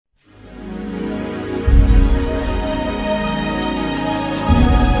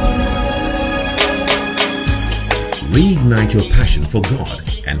reignite your passion for God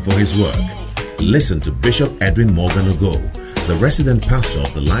and for His work. Listen to Bishop Edwin Morgan Ogo, the resident pastor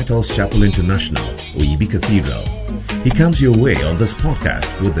of the Lighthouse Chapel International, Oyibi Cathedral. He comes your way on this podcast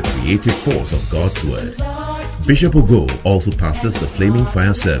with the creative force of God's Word. Bishop Ogo also pastors the Flaming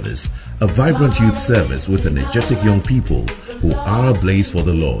Fire Service, a vibrant youth service with energetic young people who are ablaze for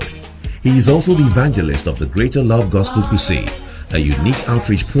the Lord. He is also the evangelist of the Greater Love Gospel Crusade, a unique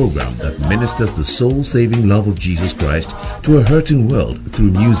outreach program that ministers the soul-saving love of Jesus Christ to a hurting world through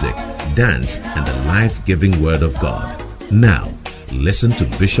music, dance, and the life-giving Word of God. Now, listen to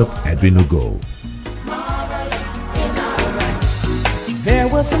Bishop Edwin Ogo. There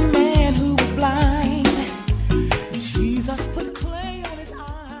was a man who was blind. Jesus put clay on his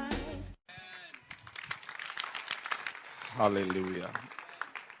eyes. Hallelujah.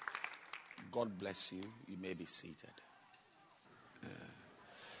 God bless you. You may be seated.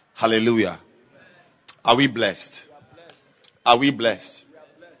 Hallelujah. Are we blessed? Are we blessed?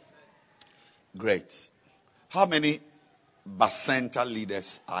 Great. How many Bacenta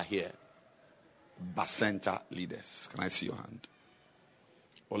leaders are here? Bacenta leaders. Can I see your hand?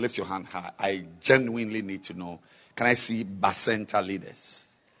 Or lift your hand high. I genuinely need to know. Can I see Bacenta leaders?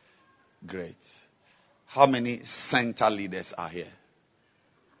 Great. How many center leaders are here?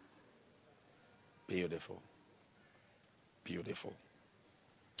 Beautiful. Beautiful.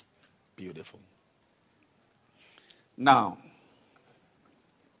 Beautiful. Now,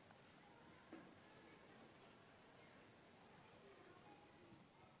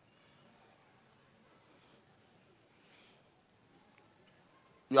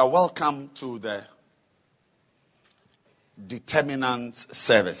 you are welcome to the determinant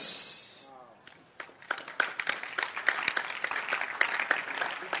service.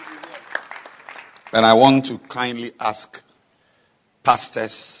 And I want to kindly ask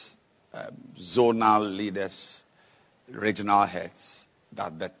pastors, zonal leaders, regional heads,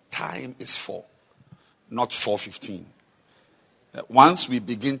 that the time is 4, not 4:15. Once we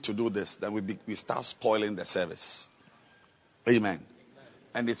begin to do this, then we start spoiling the service. Amen.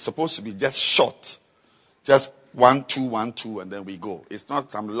 And it's supposed to be just short. Just 1, 2, 1, 2, and then we go. It's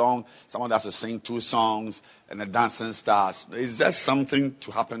not some long, someone has to sing 2 songs and the dancing starts. It's just something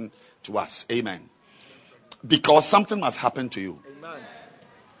to happen to us. Amen. Because something must happen to you. Amen.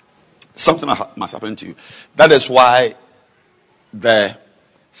 Something must happen to you. That is why the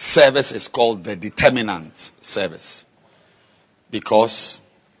service is called the determinant service. Because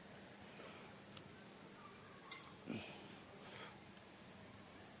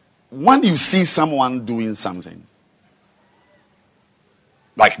when you see someone doing something,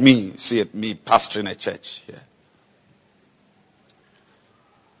 like me, see it, me pastoring a church here.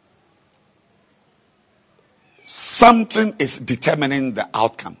 Something is determining the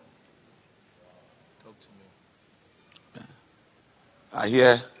outcome. Talk to me. I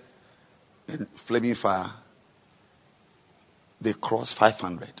hear in Flaming Fire, they crossed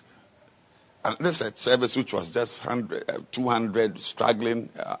 500. And this is a service which was just 100, 200 struggling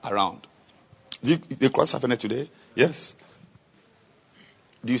around. They crossed 500 today? Yes.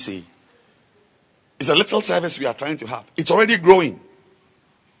 Do you see? It's a little service we are trying to have. It's already growing.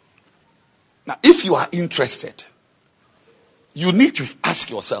 Now, if you are interested, you need to ask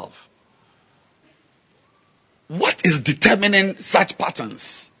yourself, what is determining such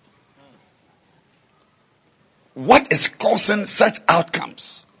patterns? What is causing such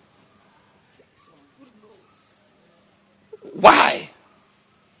outcomes? Why?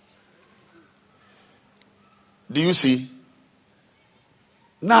 Do you see?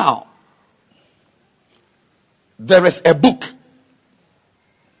 Now, there is a book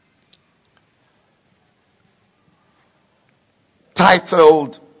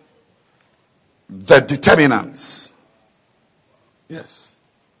titled The Determinants. Yes.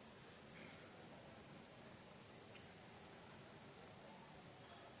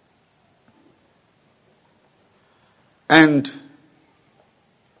 And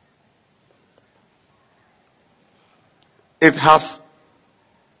it has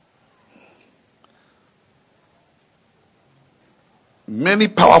many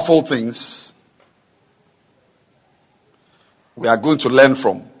powerful things we are going to learn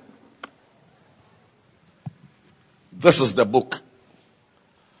from. This is the book,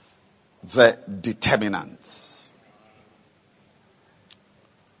 The Determinants.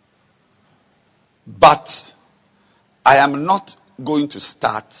 But I am not going to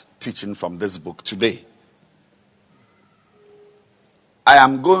start teaching from this book today. I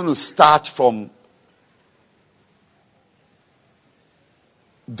am going to start from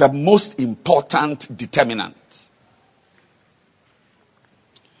the most important determinant,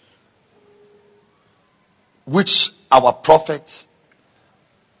 which our prophet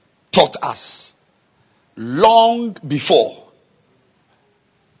taught us long before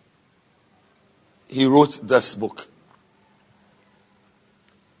he wrote this book.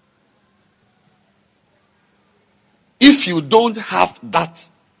 If you don't have that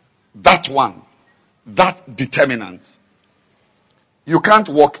determinant, you can't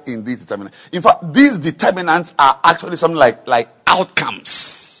walk in these determinants. In fact, these determinants are actually something like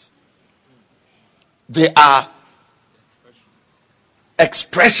outcomes. They are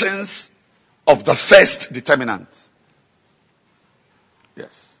expressions of the first determinant.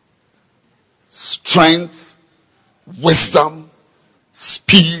 Yes. Strength, wisdom,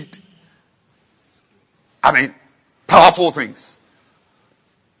 speed. I mean, powerful things.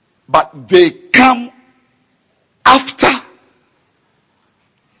 But they come after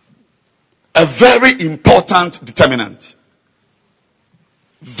a very important determinant.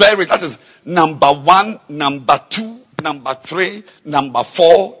 That is number 1, number 2, number 3, number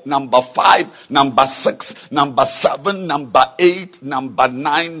 4, number 5, number 6, number 7, number 8, number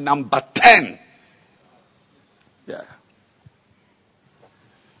 9, number 10. Yeah.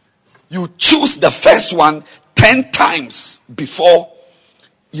 You choose the first one 10 times before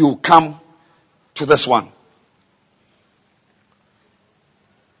you come to this one.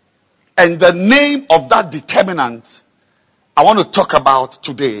 And the name of that determinant I want to talk about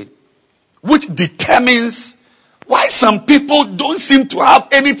today, which determines why some people don't seem to have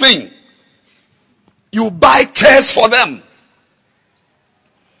anything. You buy chairs for them.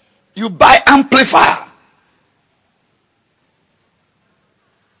 You buy amplifier.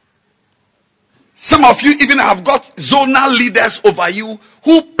 Some of you even have got zonal leaders over you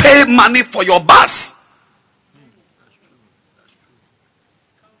who pay money for your bus.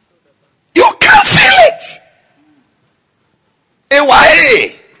 You can't feel it.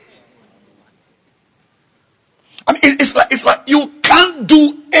 AYA. I mean, it's like you can't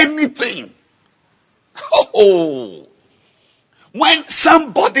do anything. Oh. When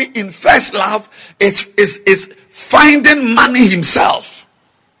somebody in First Love is finding money himself,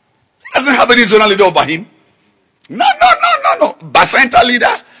 he doesn't have any zonal leader over him. No. Bacenta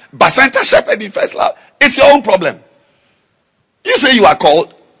leader, Bacenta shepherd in First Love. It's your own problem. You say you are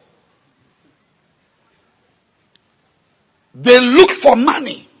called. They look for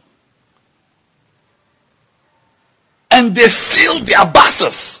money. And they fill their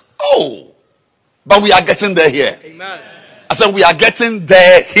buses. Oh. But we are getting there here. Amen. I said we are getting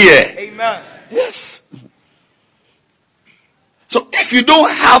there here. Amen. Yes. So if you don't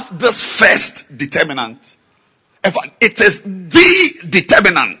have this first determinant, in fact, it is the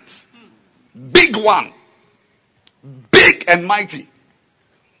determinant. Big one. Big and mighty.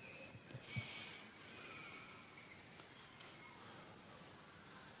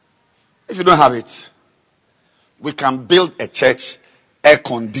 If you don't have it, we can build a church, air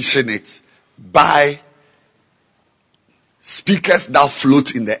condition it, buy speakers that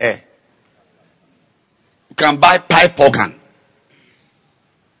float in the air. You can buy pipe organ.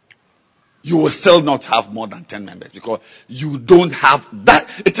 You will still not have more than 10 members because you don't have that.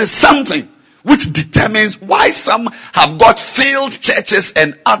 It is something which determines why some have got failed churches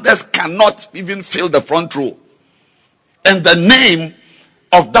and others cannot even fill the front row. And the name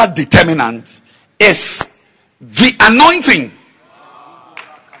of that determinant is the anointing.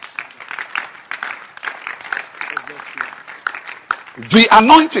 The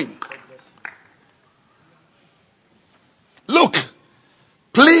anointing. Look,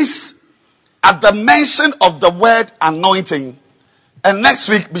 please, at the mention of the word anointing, and next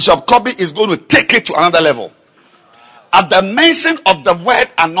week Bishop Kobe is going to take it to another level. At the mention of the word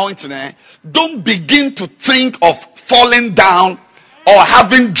anointing, don't begin to think of falling down or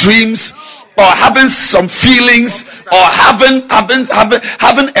having dreams or having some feelings or having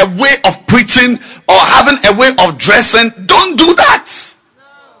a way of preaching or having a way of dressing. Don't do that.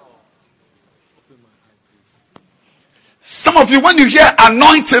 Some of you, when you hear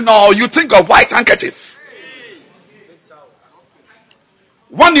anointing, or you think of white handkerchief.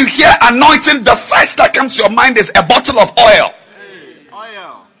 When you hear anointing, the first that comes to your mind is a bottle of oil.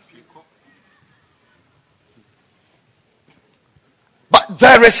 But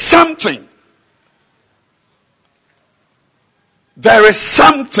there is something. There is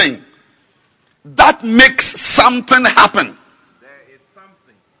something that makes something happen. There is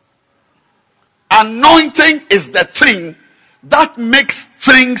something. Anointing is the thing that makes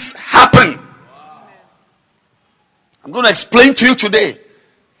things happen. Wow. I'm going to explain to you today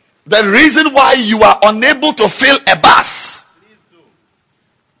the reason why you are unable to fill a bus.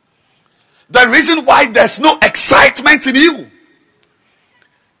 The reason why there's no excitement in you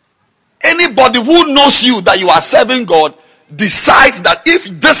Anybody who knows you that you are serving God decides that if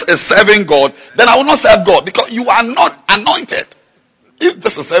this is serving God, then I will not serve God, because you are not anointed. If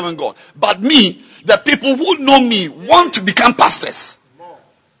this is serving God. But me, the people who know me want to become pastors.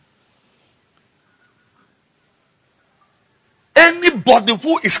 Anybody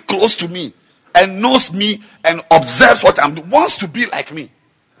who is close to me and knows me and observes what I'm doing wants to be like me.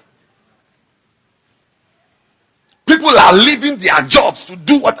 People are leaving their jobs to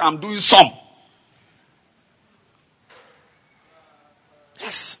do what I'm doing. Some.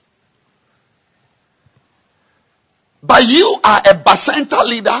 Yes. But you are a bacenta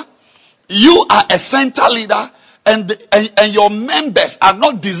leader. You are a center leader. And your members are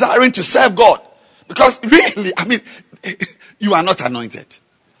not desiring to serve God. Because really, I mean, you are not anointed.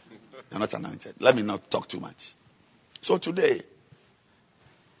 You're not anointed. Let me not talk too much. So today,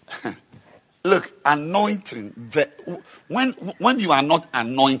 look, anointing. When you are not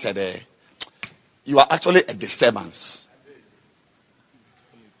anointed, you are actually a disturbance.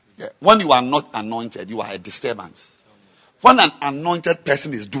 Yeah. When you are not anointed, you are a disturbance. When an anointed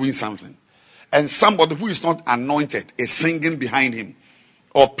person is doing something, and somebody who is not anointed is singing behind him,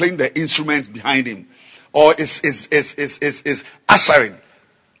 or playing the instruments behind him, or is ushering,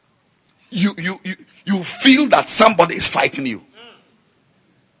 you feel that somebody is fighting you.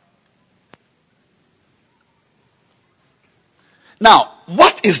 Now,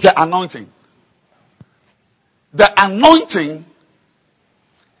 what is the anointing? The anointing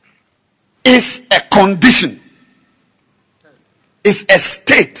is a condition. It's a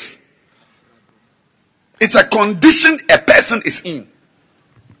state. It's a condition a person is in.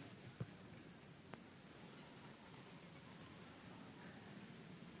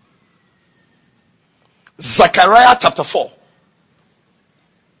 Zechariah chapter 4.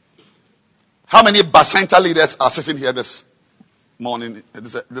 How many Bacenta leaders are sitting here this morning,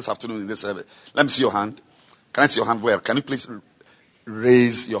 this afternoon in this service? Let me see your hand. Can I see your hand well? Can you please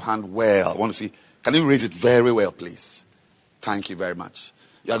raise your hand well? I want to see. Can you raise it very well, please? Thank you very much.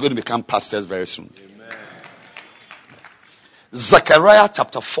 You are going to become pastors very soon. Amen. Zechariah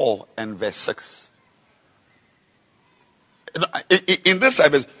chapter 4 and verse 6. In this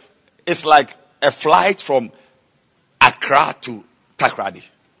service, it's like a flight from Accra to Takoradi.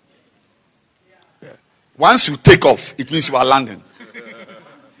 Yeah. Once you take off, it means you are landing.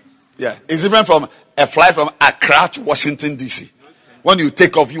 Yeah, it's different from a flight from Accra to Washington DC. When you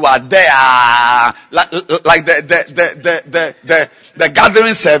take off, you are there. Like the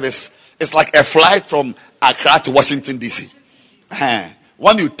gathering service is like a flight from Accra to Washington DC.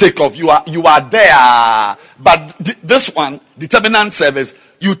 When you take off, you are there. But this one, determinant service,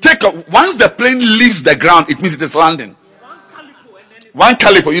 you take off. Once the plane leaves the ground, it means it is landing. One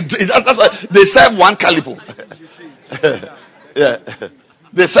calipo. That's why they serve one calipo. Yeah,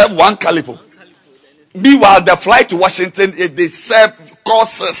 they serve one calipo. Meanwhile, the flight to Washington, they serve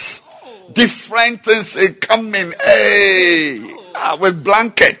courses, different things coming, with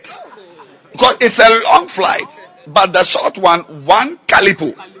blanket, because it's a long flight. But the short one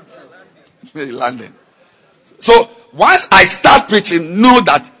calipo, landing. So once I start preaching, know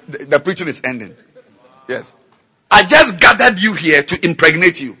that the preaching is ending. Yes, I just gathered you here to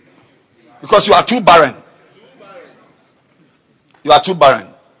impregnate you, because you are too barren. You are too barren.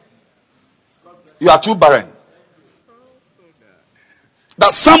 You are too barren.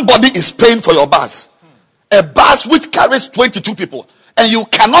 That somebody is paying for your bus. A bus which carries 22 people. And you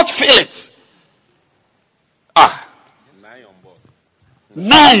cannot fill it.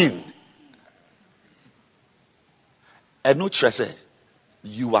 9. And no treasure.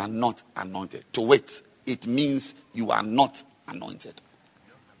 You are not anointed. To wait, it means you are not anointed.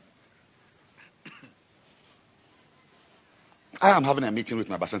 I am having a meeting with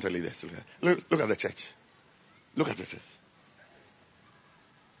my Bacenta leaders. Look at the church. Look at this.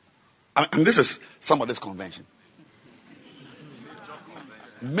 And this is somebody's convention.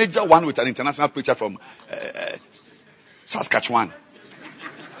 Major one with an international preacher from Saskatchewan.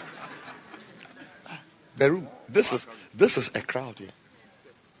 The room. This is a crowd here.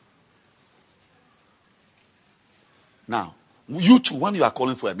 Now, you two, when you are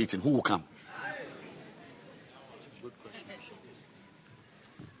calling for a meeting, who will come?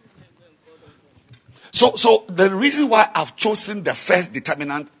 So the reason why I've chosen the first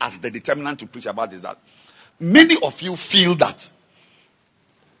determinant as the determinant to preach about is that many of you feel that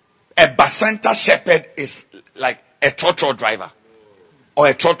a Bacenta shepherd is like a trotro driver or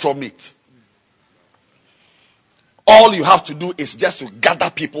a trotro mate. All you have to do is just to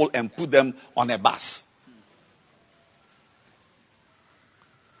gather people and put them on a bus.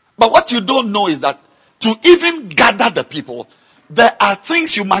 But what you don't know is that to even gather the people, there are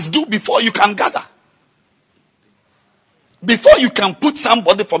things you must do before you can gather. Before you can put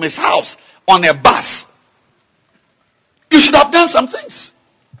somebody from his house on a bus, you should have done some things.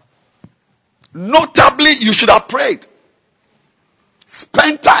 Notably, you should have prayed.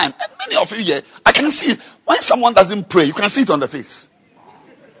 Spend time. And many of you here, I can see it. When someone doesn't pray, you can see it on the face.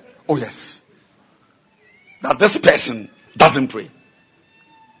 Oh yes. That this person doesn't pray.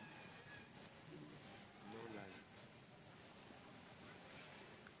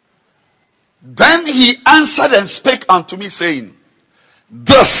 Then he answered and spake unto me, saying,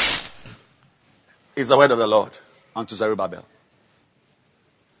 This is the word of the Lord unto Zerubbabel.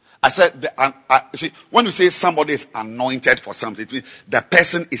 I said, see, when you say somebody is anointed for something, it means the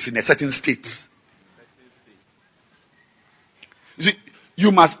person is in a certain state. You see,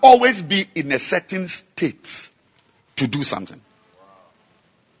 you must always be in a certain state to do something.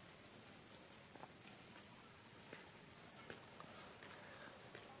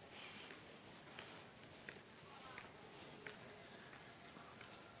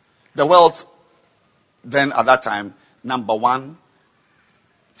 The world's, then at that time, number one,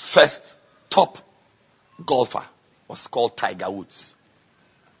 first top golfer was called Tiger Woods.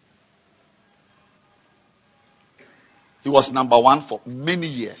 He was number one for many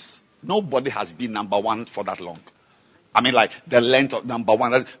years. Nobody has been number one for that long. I mean, like the length of number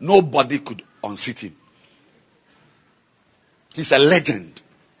one. Nobody could unseat him. He's a legend.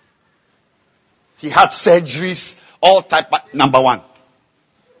 He had surgeries, all type, but number one.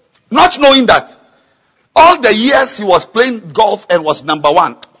 Not knowing that all the years he was playing golf and was number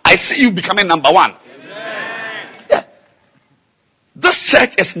one, I see you becoming number one. Amen. Yeah. This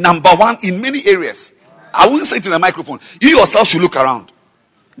church is number one in many areas. I wouldn't say it in a microphone. You yourself should look around.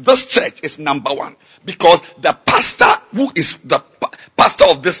 This church is number one because the pastor who is the pastor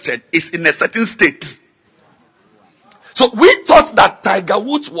of this church is in a certain state. So we thought that Tiger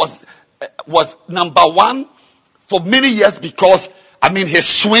Woods was number one for many years because, I mean, his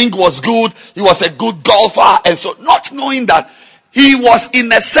swing was good. He was a good golfer. And so not knowing that he was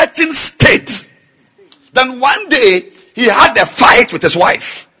in a certain state. Then one day he had a fight with his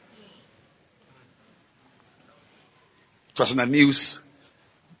wife. It was in the news.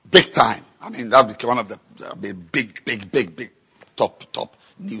 Big time. I mean, that became one of the big top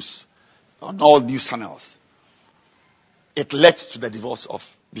news on all news channels. It led to the divorce of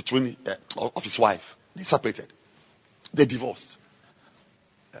his wife. They separated. They divorced.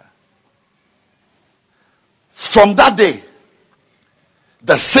 Yeah. From that day,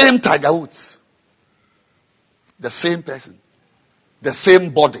 the same Tiger Woods, the same person, the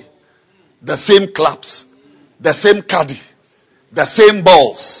same body, the same claps, the same caddy, the same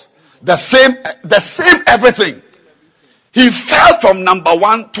balls, the same everything. He fell from number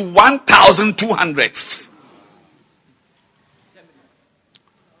one to 1,200.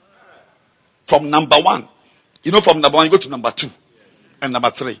 From number one. You know, from number one, you go to number two and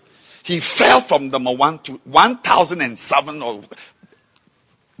number three. He fell from number one to 1,007 or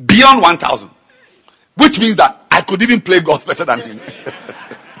beyond 1,000. Which means that I could even play golf better than him.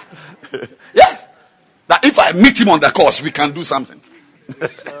 Yes. That if I meet him on the course, we can do something.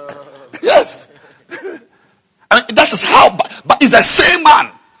 Yes. I mean, that is how, but it's the same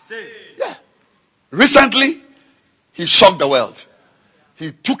man. Yeah. Recently, he shocked the world.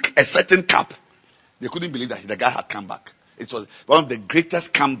 He took a certain cap. They couldn't believe that the guy had come back. It was one of the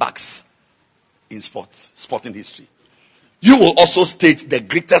greatest comebacks in sporting history. You will also state the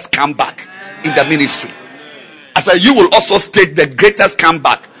greatest comeback in the ministry. I said, you will also state the greatest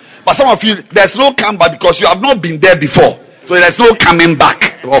comeback. But some of you, there's no comeback because you have not been there before. So there's no coming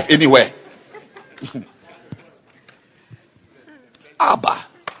back of anywhere. Abba.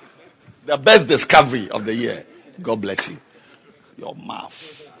 The best discovery of the year. God bless you. Your mouth.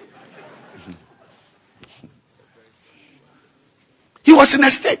 He was in a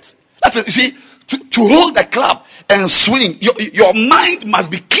state. That's it. You see, to hold the club and swing, your mind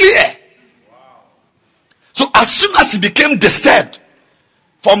must be clear. So as soon as he became disturbed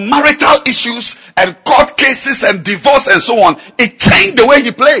from marital issues and court cases and divorce and so on, it changed the way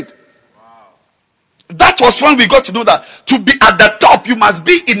he played. That was when we got to know that to be at the top, you must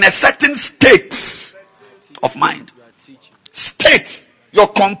be in a certain state of mind. State,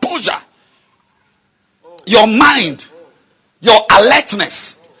 your composure, your mind, your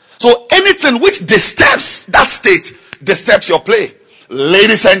alertness. So anything which disturbs that state disturbs your play.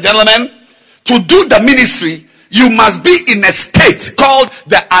 Ladies and gentlemen, to do the ministry, you must be in a state called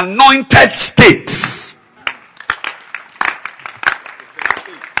the anointed state.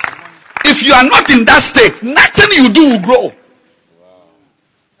 If you are not in that state, nothing you do will grow.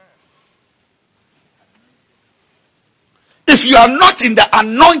 If you are not in the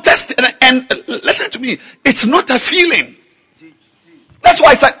anointed state, and listen to me, it's not a feeling. That's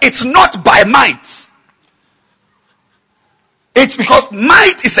why I said it's not by might. It's because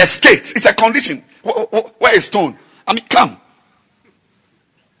might is a state, it's a condition. Where is stone? I mean, come.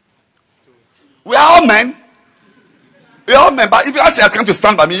 We are all men. We are all men. But if you ask you come to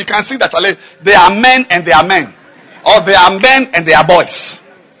stand by me, you can see that they are men and they are men. Or they are men and they are boys.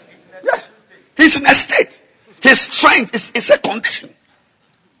 Yes. He's in a state. His strength is a condition.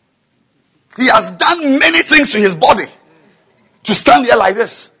 He has done many things to his body to stand here like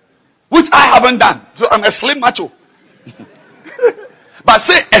this, which I haven't done. So I'm a slim macho. But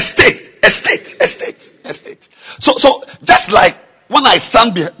say estate. So just like when I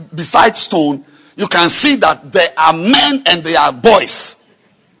stand beside stone, you can see that there are men and there are boys.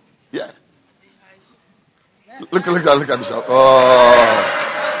 Yeah. Look at Bishop.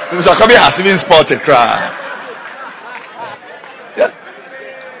 Oh, Bishop Kobe has even spotted cry. Yeah.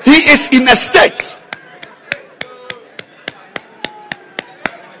 He is in a state.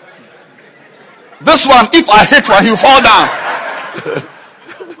 This one, if I hit one, he'll fall down.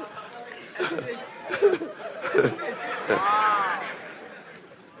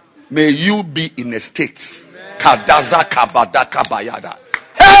 May you be in a state. Kadaza kabada kabayada.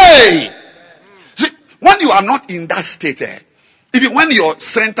 Hey! See, when you are not in that state, even when your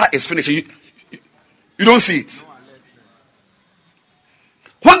center is finished, you don't see it.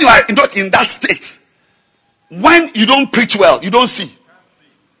 When you are not in that state, when you don't preach well, you don't see.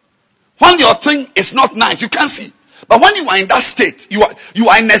 When your thing is not nice, you can't see. But when you are in that state, you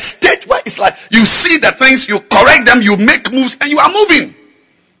are in a state where it's like you see the things, you correct them, you make moves, and you are moving.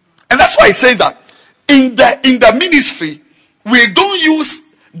 And that's why I say that in the ministry, we don't use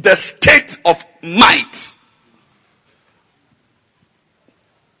the state of might.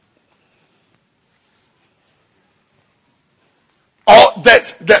 Or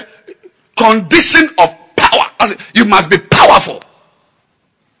the condition of power. You must be powerful.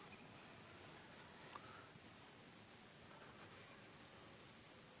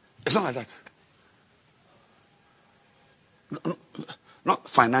 It's not like that. No, not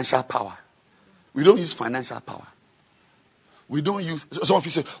financial power. We don't use financial power. We don't use. Some of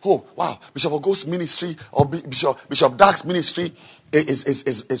you say, "Oh, wow, Bishop Ogo's ministry or Bishop Dark's ministry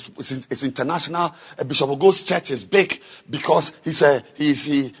is international. Bishop Ogo's church is big because he's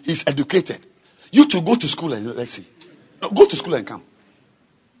educated." You to go to school and let's see. No, go to school and come.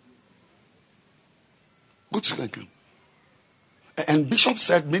 Go to school and come. And Bishop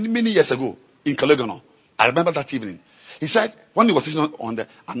said many years ago in Kalegono, I remember that evening. He said, when he was sitting on the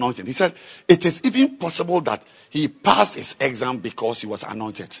anointing, he said, it is even possible that he passed his exam because he was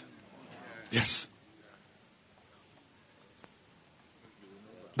anointed. Yes.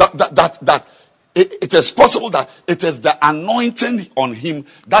 That it is possible that it is the anointing on him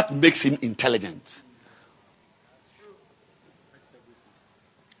that makes him intelligent.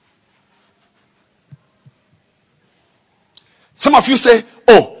 Some of you say,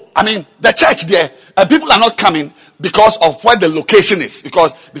 "Oh, I mean, the church there, people are not coming because of where the location is.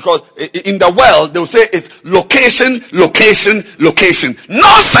 Because in the world, they will say it's location.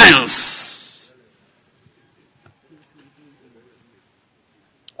 Nonsense.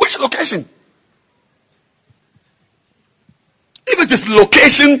 Which location? If it is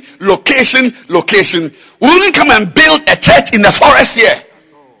location, we wouldn't come and build a church in the forest here.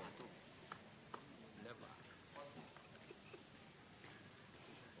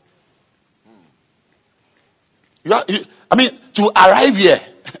 To arrive here,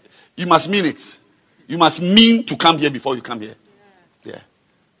 you must mean it. You must mean to come here before you come here. Yeah.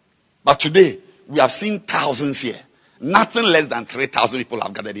 But today, we have seen thousands here. Nothing less than 3,000 people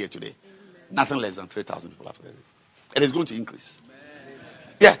have gathered here today. Nothing less than 3,000 people have gathered. And it's going to increase.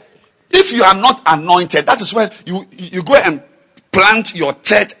 Yeah. If you are not anointed, that is when you go and plant your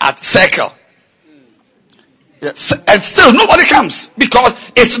church at Circle. Yes. And still nobody comes because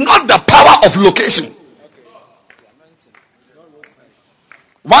it's not the power of location.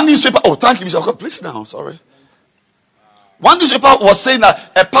 One newspaper, thank you, Bishop. Please now, sorry. One newspaper was saying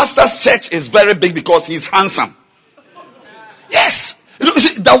that a pastor's church is very big because he's handsome. Yes. You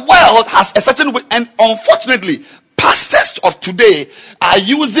see, the world has a certain way, and unfortunately, pastors of today are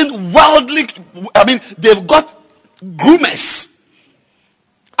using worldly, they've got groomers.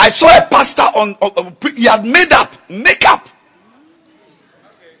 I saw a pastor he had made up makeup.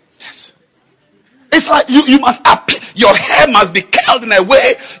 Yes. It's like you must appear. Your hair must be curled in a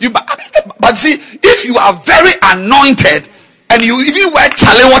way. But see, if you are very anointed and you even wear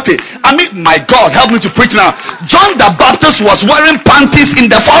chalewate, my God, help me to preach now. John the Baptist was wearing panties in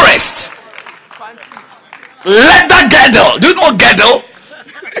the forest. Leather girdle. Do you know girdle?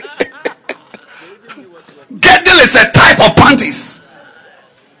 Girdle is a type of panties.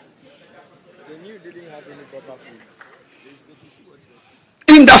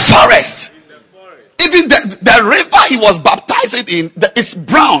 In the forest. Even the river he was baptized in, it's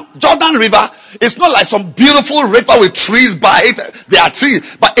brown. Jordan River, it's not like some beautiful river with trees by it. There are trees,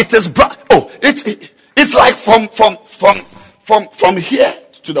 but it is brown. Oh, it's like from here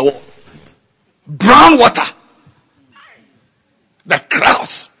to the wall. Brown water. The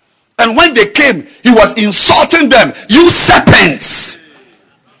crowds. And when they came, he was insulting them. You serpents.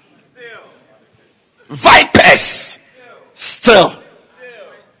 Vipers. Still.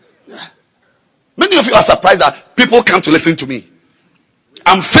 Many of you are surprised that people come to listen to me.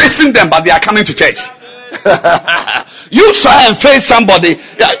 I'm facing them, but they are coming to church. You try and face somebody.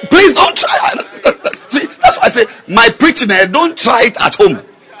 Please don't try. See, that's why I say, my preaching, don't try it at home.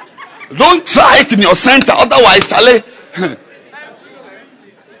 Don't try it in your center. Otherwise, Charlie.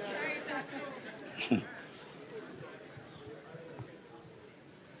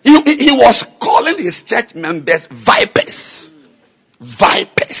 He was calling his church members vipers.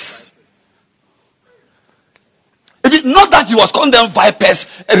 Vipers. Not that he was calling them vipers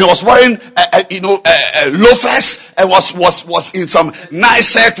and he was wearing, loafers and was in some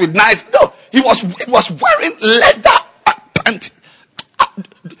nice shirt with nice. No, he was wearing leather pants.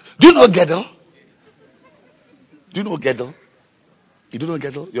 Do you know girdle? Do you know girdle? You don't know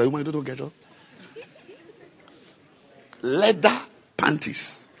girdle? Your woman don't know girdle? Leather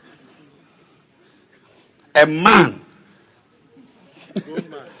panties. A man.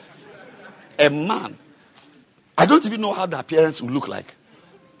 A man. I don't even know how the appearance will look like.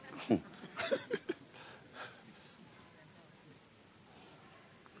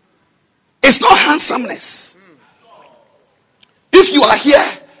 It's not handsomeness. If you are here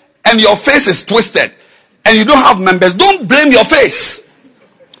and your face is twisted and you don't have members, don't blame your face.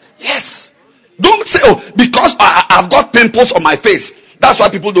 Yes. Don't say, oh, because I've got pimples on my face, that's why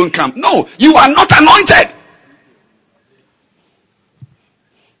people don't come. No, you are not anointed.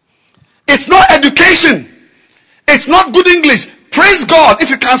 It's not education. It's not good English. Praise God if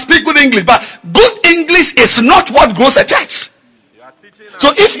you can speak good English. But good English is not what grows a church.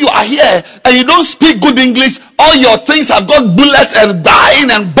 So if you are here and you don't speak good English, all your things have got bullets and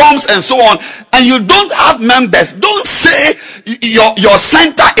dying and bombs and so on, and you don't have members, don't say your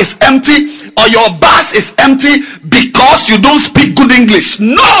center is empty or your bus is empty because you don't speak good English.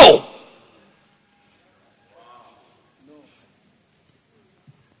 No!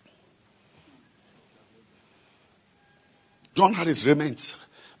 John had his raiment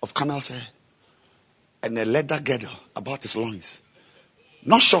of camel's hair and a leather girdle about his loins.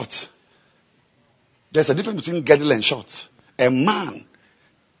 Not shorts. There's a difference between girdle and shorts. A man.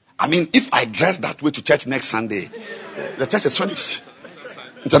 I mean, if I dress that way to church next Sunday, the church is finished.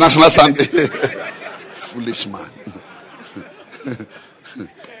 International Sunday. Foolish man.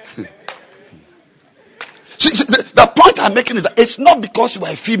 See, the point I'm making is that it's not because you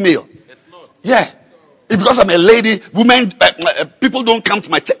are a female. Yeah. It's because I'm a lady, women, people don't come to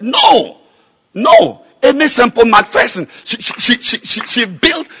my church. No. Amy Semple McPherson, she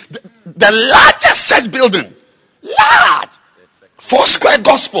built the largest church building. Large. 4 Square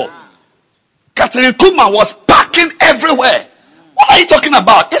Gospel. Catherine Kuma was parking everywhere. What are you talking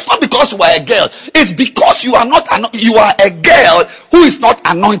about? It's not because you are a girl. It's because you are a girl who is not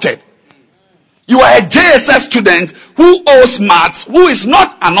anointed. You are a JSS student who owes maths, who is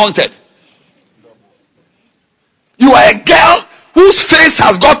not anointed. You are a girl whose face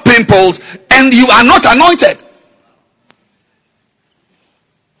has got pimples and you are not anointed.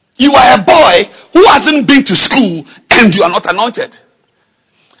 You are a boy who hasn't been to school and you are not anointed.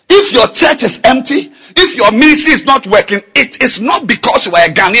 If your church is empty, if your ministry is not working, it is not because you are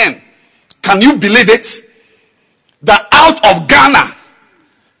a Ghanaian. Can you believe it? That out of Ghana,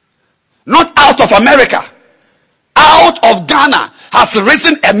 not out of America, out of Ghana has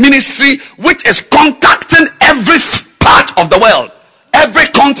risen a ministry which is contacting every part of the world, every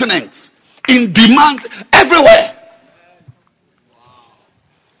continent, in demand everywhere.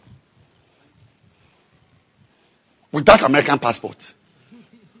 With that American passport.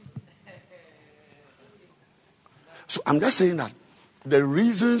 So I'm just saying that the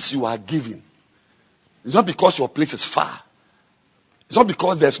reasons you are giving is not because your place is far. It's not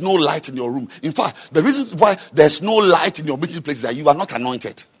because there's no light in your room. In fact, the reason why there's no light in your meeting place is that you are not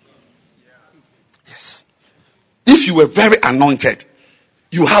anointed. Yes. If you were very anointed,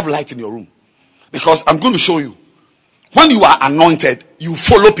 you have light in your room. Because I'm going to show you. When you are anointed, you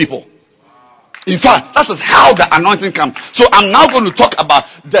follow people. In fact, that is how the anointing comes. So I'm now going to talk about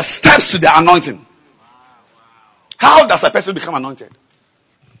the steps to the anointing. How does a person become anointed?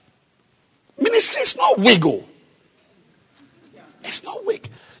 Ministry is not wiggle. It's not wig.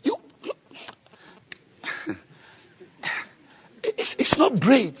 It's not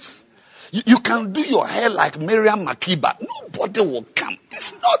braids. You can do your hair like Miriam Makeba. Nobody will come.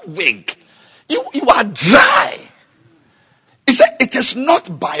 It's not wig. You are dry. He said, it is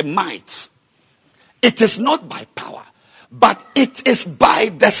not by might. It is not by power. But it is by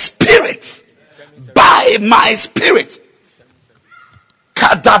the Spirit. By my Spirit.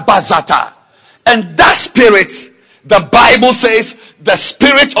 Kadabazata. And that Spirit, the Bible says, the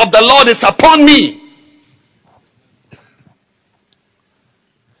Spirit of the Lord is upon me.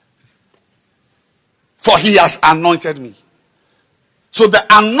 For he has anointed me. So the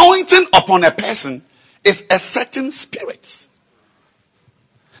anointing upon a person is a certain spirit.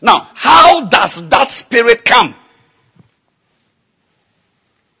 Now, how does that spirit come?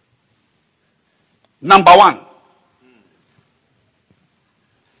 Number one.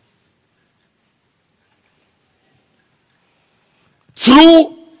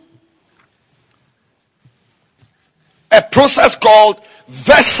 Through a process called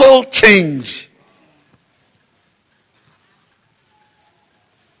vessel change.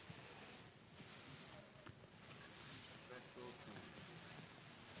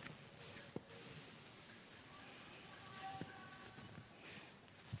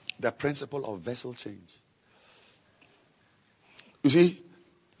 The principle of vessel change. You see,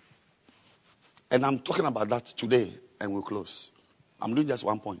 and I'm talking about that today, and we'll close. I'm doing just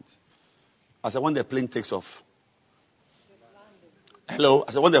one point. I said, when the plane takes off. Hello?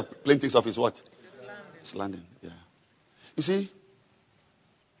 I said, when the plane takes off is what? It's landing. Yeah. You see,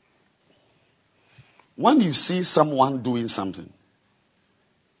 when you see someone doing something,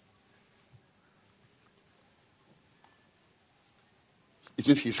 it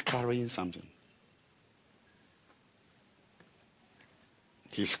means he's carrying something.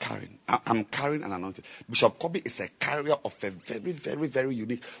 He's carrying. I'm carrying an anointing. Bishop Kobe is a carrier of a very, very, very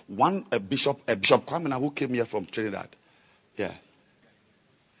unique one. Bishop Kwamena, who came here from Trinidad. Yeah.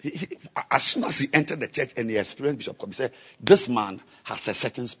 As soon as he entered the church and he experienced Bishop Kobe, he said, "This man has a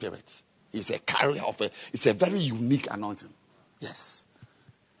certain spirit. He's a carrier of it's a very unique anointing." Yes.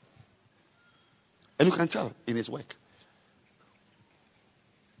 And you can tell in his work.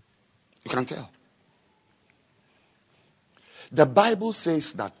 You can tell. The Bible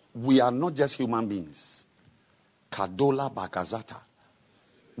says that we are not just human beings. Kadola Bakazata.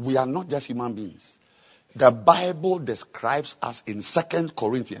 We are not just human beings. The Bible describes us in 2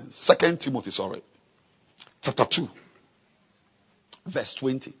 Timothy, chapter 2, verse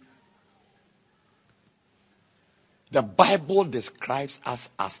 20. The Bible describes us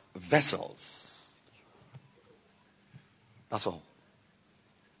as vessels. That's all.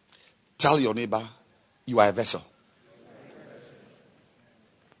 Tell your neighbor, you are a vessel.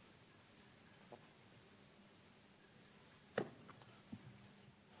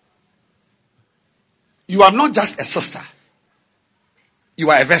 You are not just a sister. You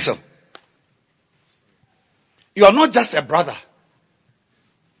are a vessel. You are not just a brother.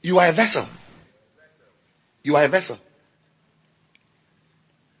 You are a vessel. You are a vessel.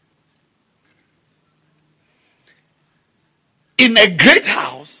 In a great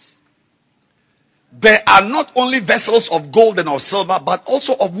house, there are not only vessels of gold and of silver, but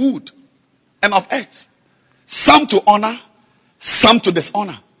also of wood and of earth. Some to honor, some to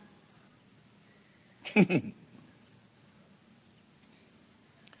dishonor.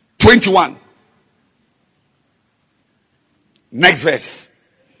 21. Next verse.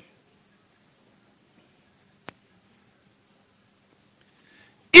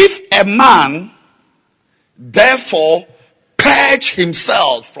 If a man therefore purge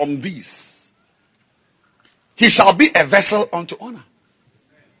himself from these, he shall be a vessel unto honor,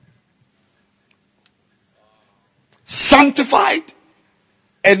 sanctified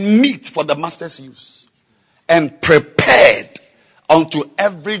and meet for the master's use, and prepared unto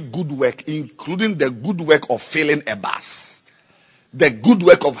every good work, including the good work of filling a bus, the good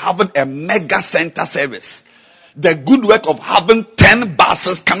work of having a mega center service, the good work of having 10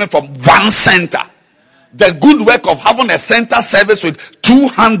 buses coming from one center, the good work of having a center service with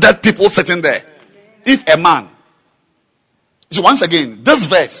 200 people sitting there. If a man. So once again, this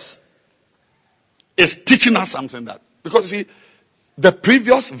verse is teaching us something that, because you see, the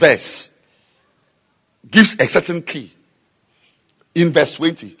previous verse gives a certain key. In verse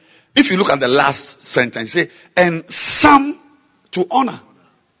 20, if you look at the last sentence, say, and some to honor,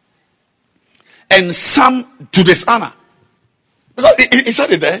 and some to dishonor. Because he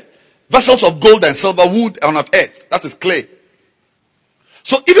said it there, vessels of gold and silver, wood and of earth. That is clay.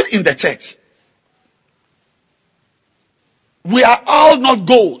 So even in the church, We are all not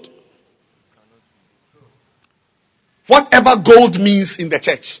gold. Whatever gold means in the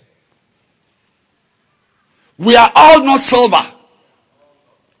church. We are all not silver.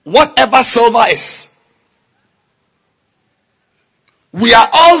 Whatever silver is. We are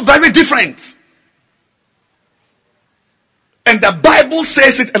all very different. And the Bible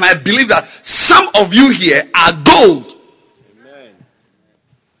says it, and I believe that some of you here are gold. Amen.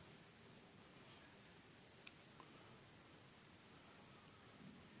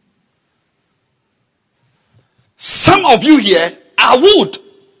 Some of you here are wood.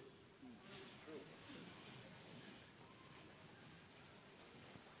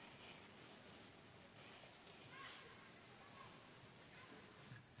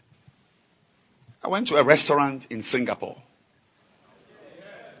 I went to a restaurant in Singapore.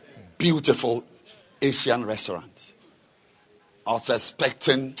 Beautiful Asian restaurant. I was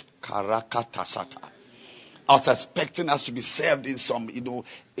expecting Karakatasata. I was expecting us to be served in some,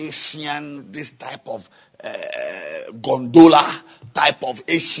 Asian, this type of gondola, type of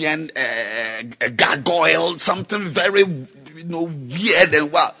Asian gargoyle, something very, weird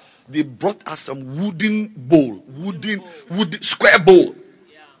and wild. They brought us some wooden bowl, wooden square bowl,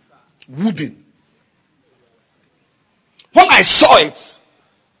 wooden. When I saw it,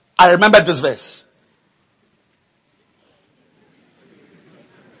 I remembered this verse.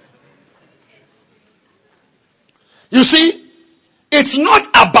 You see, it's not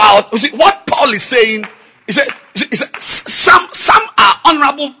about, what Paul is saying. He said some are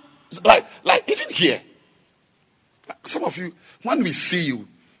honorable, like even here. Some of you, when we see you,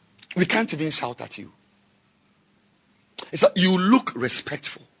 we can't even shout at you. It's like you look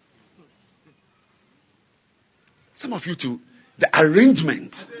respectful. Some of you too, the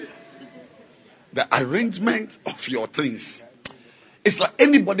arrangement of your things. It's like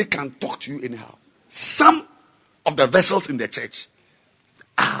anybody can talk to you anyhow. Some of the vessels in the church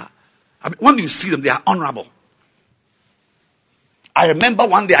when you see them, they are honorable. I remember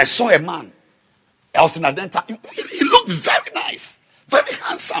one day I saw a man. I was in Adenta. He looked very nice, very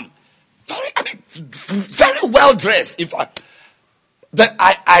handsome, very well dressed. In fact, that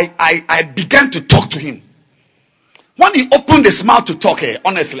I began to talk to him. When he opened his mouth to talk,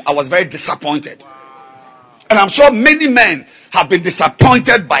 honestly, I was very disappointed. Wow. And I'm sure many men have been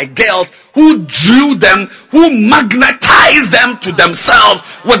disappointed by girls who drew them, who magnetized them to themselves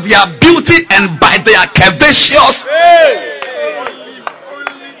with their beauty and by their curvaceous.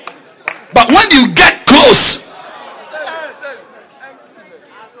 But when you get close,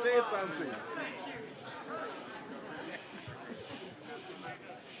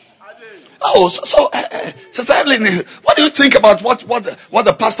 Sister Evelyn, what do you think about what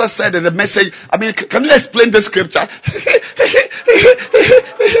the pastor said in the message? I mean, can you explain the scripture?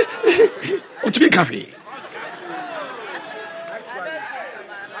 What do you mean,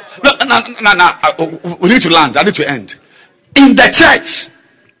 No. We need to land. I need to end. In the church,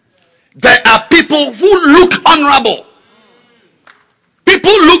 there are people who look honorable.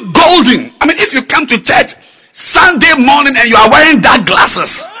 People look golden. I mean, if you come to church Sunday morning and you are wearing dark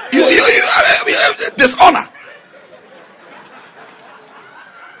glasses, you dishonor.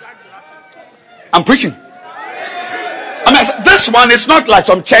 I'm preaching. I mean, this one is not like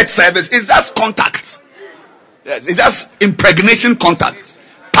some church service. It's just contact. Yes, it's just impregnation contact.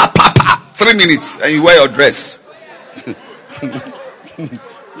 3 minutes and you wear your dress.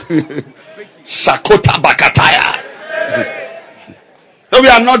 Shakota Bakataya. So we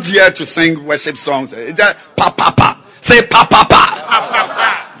are not here to sing worship songs. It's just Say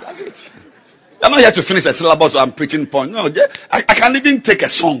That's it. I'm not here to finish a syllabus or I'm preaching point. No, I can even take a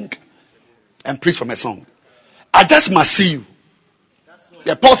song and preach from a song. I just must see you.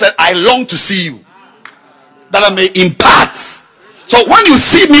 Yeah, Paul said, I long to see you, that I may impart. So when you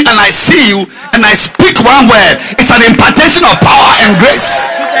see me and I see you and I speak one word, it's an impartation of power and grace.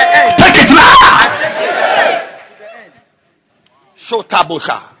 Take it now.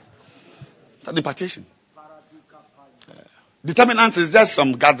 Shotabuka. It's an impartation. Determinant is just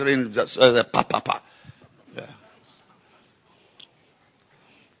some gathering, just pa. Yeah.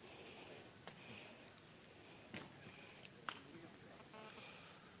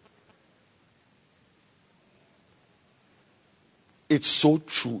 It's so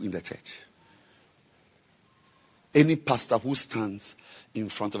true in the church. Any pastor who stands in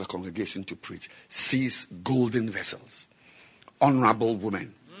front of a congregation to preach sees golden vessels, honorable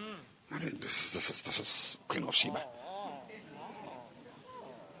women. I mean, this is Queen of Sheba.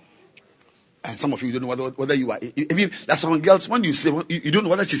 And some of you don't know whether you are. Even there's some girls, when you say, you don't know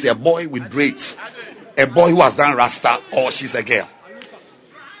whether she's a boy with braids, a boy who has done rasta, or she's a girl.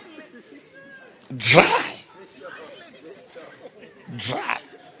 Dry.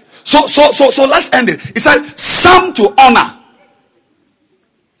 So let's end it. It said some to honor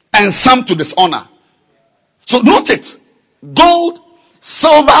and some to dishonor. So note it. Gold,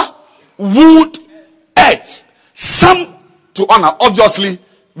 silver, wood, earth. Some to honor. Obviously,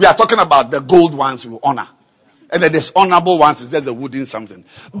 we are talking about the gold ones we will honor. And the dishonorable ones is just the wooden something.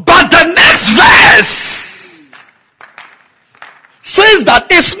 But the next verse says that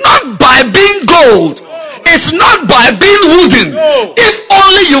it's not by being gold. It's not by being wooden. If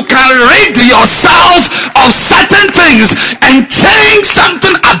only you can rid yourself of certain things and change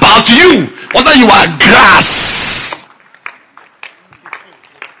something about you. Whether you are grass.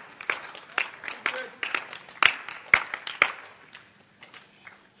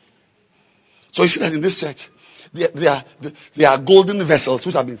 So you see that in this church, there are golden vessels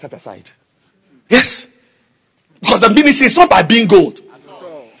which have been set aside. Yes. Because the ministry is not by being gold.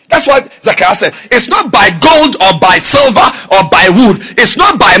 That's what Zechariah said. It's not by gold or by silver or by wood. It's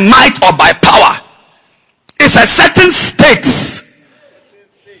not by might or by power. It's a certain state.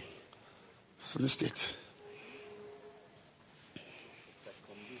 Certain state.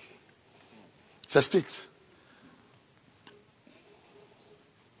 It's a state.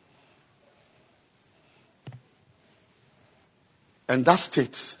 And that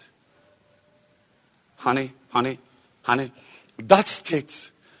state, honey, that state,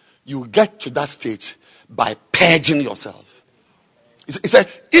 you get to that stage by purging yourself. He said,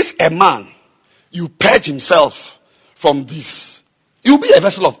 if a man, you purge himself from this, you'll be a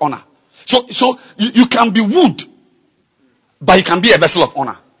vessel of honor. So you can be wood, but you can be a vessel of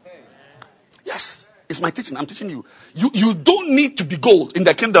honor. Yes, it's my teaching. I'm teaching you. You don't need to be gold in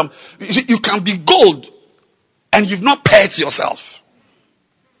the kingdom. You can be gold and you've not purged yourself.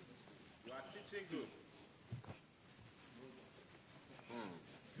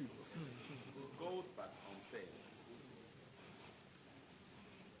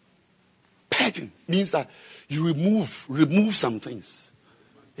 Purging means that you remove some things.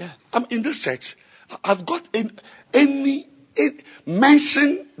 Yeah, I'm in this church. I've got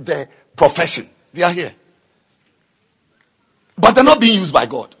mention the profession. They are here, but they're not being used by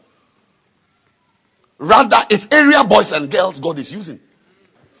God. Rather, it's area boys and girls God is using.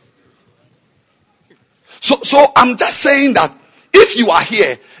 So I'm just saying that if you are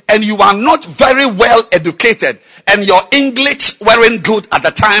here and you are not very well educated and your English weren't good at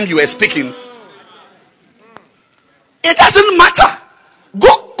the time you were speaking, it doesn't matter.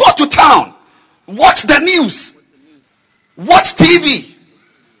 Go to town. Watch the news. Watch TV.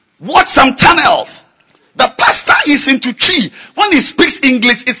 Watch some channels. The pastor is into tree. When he speaks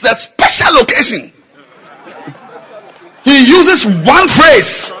English, it's a special occasion. He uses one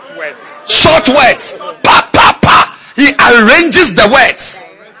phrase. Short words. Pa, pa, pa. He arranges the words.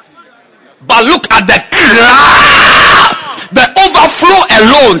 But look at the crowd. The overflow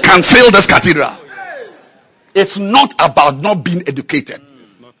alone can fill this cathedral. It's not about not being educated.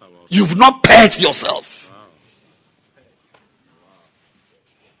 You've not purged yourself.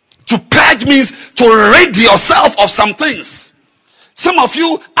 To purge means to rid yourself of some things. Some of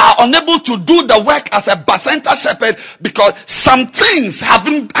you are unable to do the work as a bacenta shepherd because some things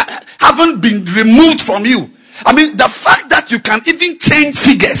haven't been removed from you. I mean, the fact that you can even change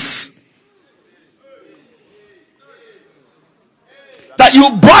figures. That you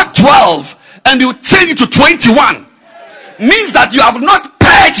brought 12 and you change it to 21 means that you have not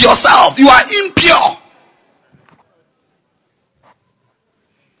purged yourself. You are impure.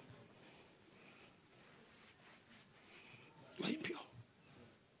 You are impure.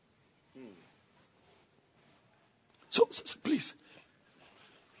 So please,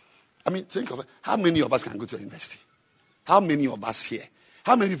 I mean, think of it. How many of us can go to a university? How many of us here?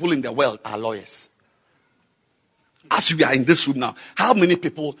 How many people in the world are lawyers? As we are in this room now, how many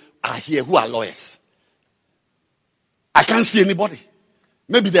people are here who are lawyers? I can't see anybody.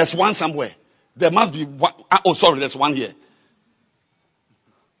 Maybe there's one somewhere. There must be one. Oh, sorry, there's one here.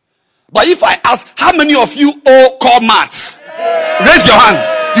 But if I ask, how many of you owe core maths? Raise your hand.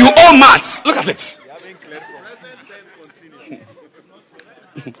 You owe maths. Look at it.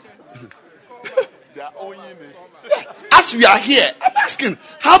 As we are here, I'm asking,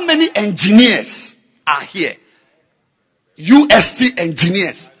 how many engineers are here? UST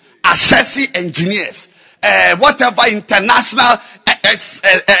engineers, Ashesi engineers, whatever international,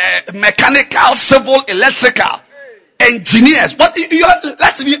 mechanical, civil, electrical engineers. But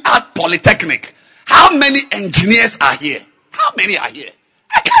let's even add polytechnic. How many engineers are here? How many are here?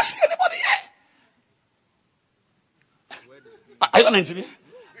 I can't see anybody here. Are you an engineer?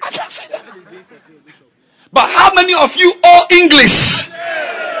 I can't see that. But how many of you owe English?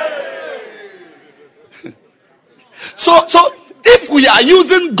 So if we are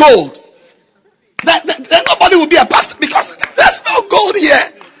using gold, then nobody will be a pastor because there's no gold here.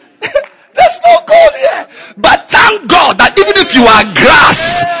 There's no gold here. But thank God that even if you are grass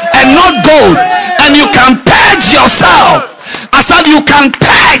and not gold, and you can purge yourself. I said you can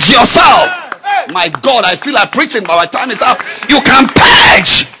purge yourself. My God, I feel like preaching, but my time is up. You can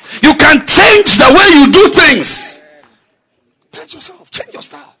purge. You can change the way you do things. Purge yourself. Change your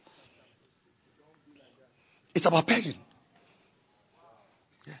style. It's about purging.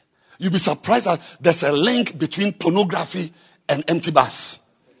 Yeah. You'll be surprised that there's a link between pornography and empty bars.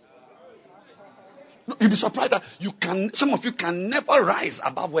 You'll be surprised that some of you can never rise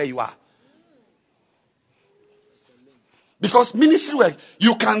above where you are. Because ministry work,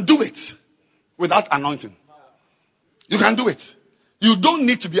 you can do it without anointing. You can do it. You don't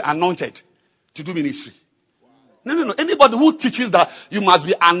need to be anointed to do ministry. No. Anybody who teaches that you must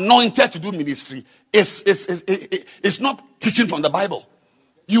be anointed to do ministry is not teaching from the Bible.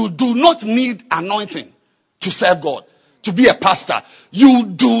 You do not need anointing to serve God, to be a pastor.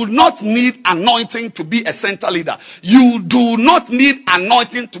 You do not need anointing to be a center leader. You do not need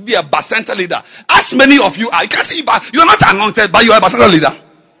anointing to be a center leader. As many of you are, you can see, but you are not anointed, but you are a center leader.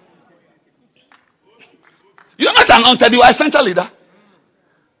 You are not anointed, you are a center leader.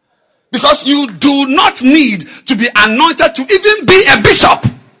 Because you do not need to be anointed to even be a bishop.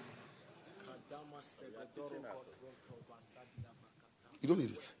 You don't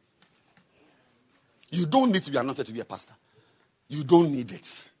need it. You don't need to be anointed to be a pastor. You don't need it.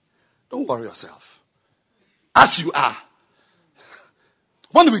 Don't worry yourself. As you are.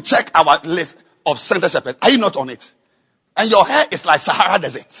 When we check our list of center shepherds, are you not on it? And your hair is like Sahara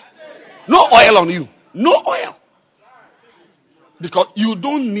Desert. No oil on you. No oil. Because you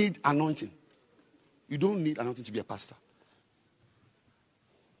don't need anointing. You don't need anointing to be a pastor.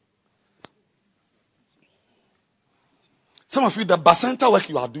 Some of you, the bacenta work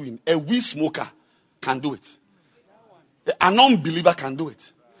you are doing, a weed smoker can do it. A non-believer can do it.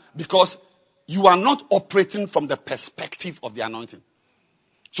 Because you are not operating from the perspective of the anointing.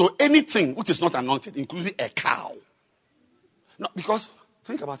 So anything which is not anointed, including a cow. No, because,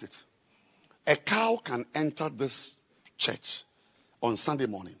 think about it. A cow can enter this church on Sunday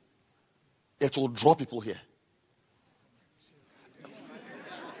morning. It will draw people here.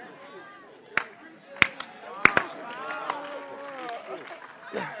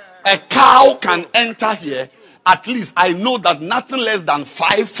 A cow can enter here. At least I know that nothing less than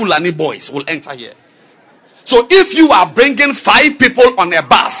 5 Fulani boys will enter here. So if you are bringing 5 people on a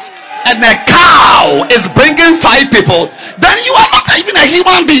bus and a cow is bringing 5 people, then you are not even a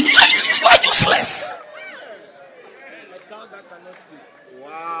human being. You are useless.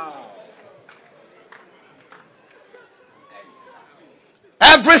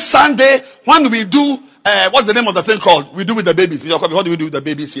 Every Sunday when we do, what's the name of the thing called? We do with the babies. What do we do with the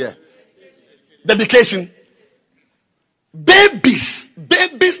babies here? Dedication. Babies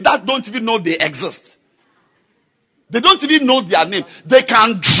that don't even know they exist. They don't even know their name. They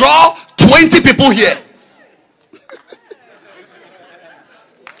can draw 20 people here.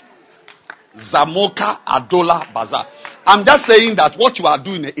 Zamoka Adola Bazaar. I'm just saying that what you are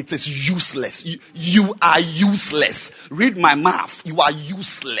doing, it is useless. You are useless. Read my mouth. You are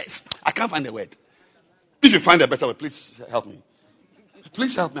useless. I can't find a word. If you find a better word, please help me.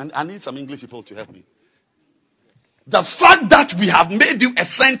 Please help me. I need some English people to help me. The fact that we have made you a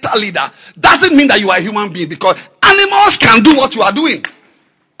center leader doesn't mean that you are a human being, because animals can do what you are doing.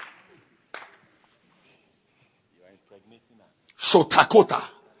 Shotakota.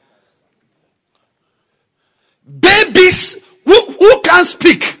 Babies who can't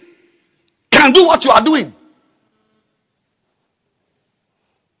speak can do what you are doing.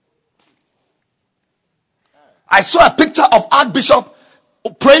 I saw a picture of Archbishop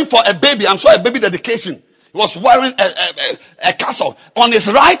praying for a baby. I'm sure a baby dedication. He was wearing a castle. On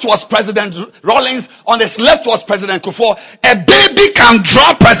his right was President Rawlings. On his left was President Kufuor. A baby can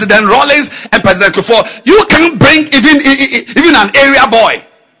draw President Rawlings and President Kufuor. You can bring even an area boy.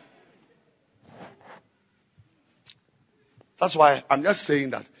 That's why I'm just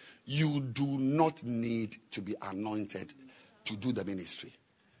saying that you do not need to be anointed to do the ministry.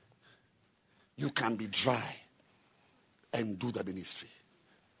 You can be dry and do the ministry.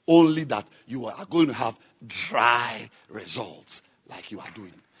 Only that you are going to have dry results like you are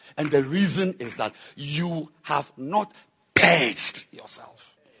doing. And the reason is that you have not purged yourself.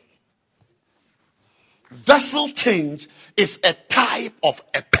 Vessel change is a type of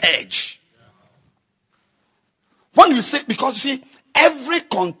a purge. When you say, because you see, every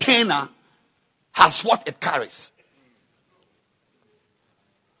container has what it carries.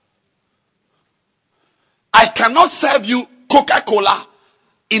 I cannot serve you Coca-Cola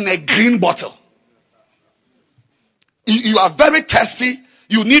in a green bottle. You are very thirsty.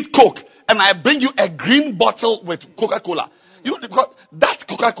 You need Coke. And I bring you a green bottle with Coca-Cola. Because that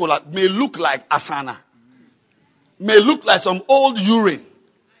Coca-Cola may look like Asana. May look like some old urine.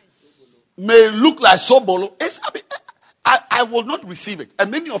 May look like Sobolo. I will not receive it.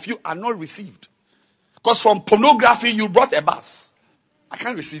 And many of you are not received. Because from pornography, you brought a bus. I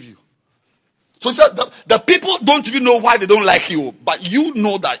can't receive you. So the people don't even know why they don't like you. But you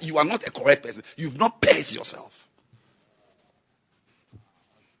know that you are not a correct person. You've not paced yourself.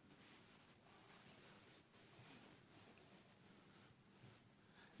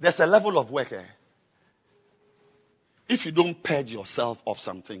 There's a level of work here. If you don't purge yourself of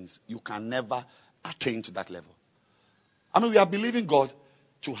some things, you can never attain to that level. I mean, we are believing God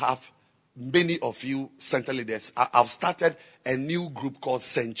to have many of you center leaders. I've started a new group called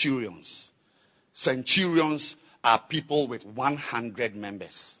Centurions. Centurions are people with 100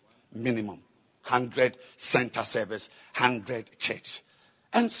 members, minimum. 100 center service, 100 church.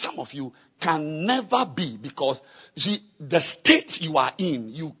 And some of you can never be, because the state you are in,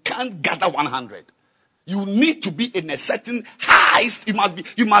 you can't gather 100. You need to be in a certain high. You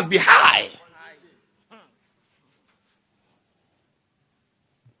must be high.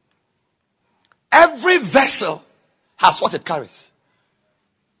 Every vessel has what it carries.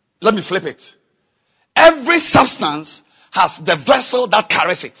 Let me flip it. Every substance has the vessel that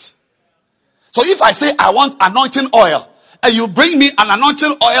carries it. So if I say I want anointing oil, and you bring me an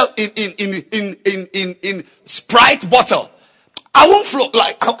anointing oil in Sprite bottle, I won't flow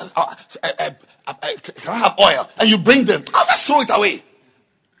like. Can I have oil? And you bring them, I'll just throw it away.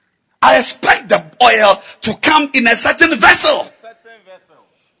 I expect the oil to come in a certain vessel.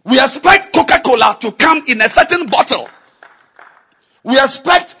 We expect Coca-Cola to come in a certain bottle. We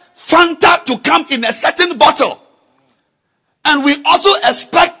expect Fanta to come in a certain bottle. And we also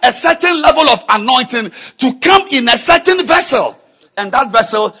expect a certain level of anointing to come in a certain vessel. And that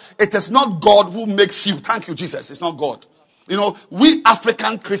vessel, it is not God who makes you. Thank you, Jesus. It's not God. You know, we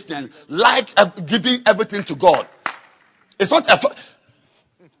African Christians like giving everything to God. It's not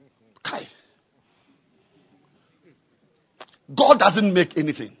God doesn't make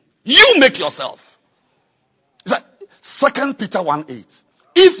anything. You make yourself. It's like 2 Peter 1:8.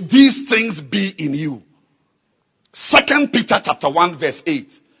 If these things be in you. 2 Peter chapter 1 verse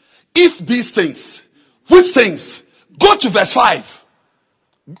 8. If these things, which things? Go to verse 5.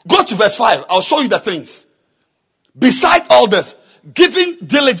 Go to verse 5. I'll show you the things. Beside all this, giving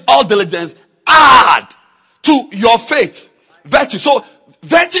all diligence, add to your faith virtue. So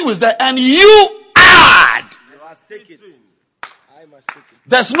virtue is there, and you add. You must take it. I must take it.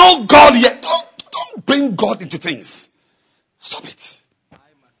 There's no God yet. Don't bring God into things. Stop it. I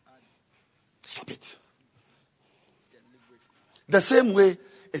must add. Stop it. The same way,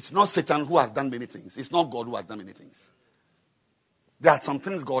 it's not Satan who has done many things. It's not God who has done many things. There are some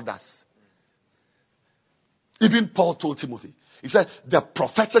things God does. Even Paul told Timothy, he said, the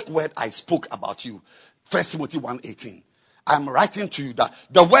prophetic word I spoke about you, 1 Timothy 1:18. I'm writing to you that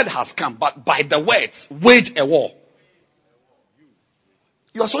the word has come, but by the words, wage a war.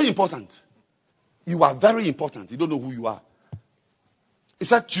 You are so important. You are very important. You don't know who you are. He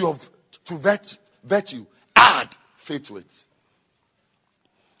said to virtue, add faith to it.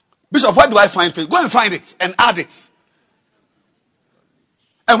 Bishop, where do I find faith? Go and find it and add it.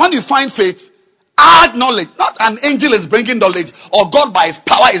 And when you find faith, add knowledge. Not an angel is bringing knowledge, or God by his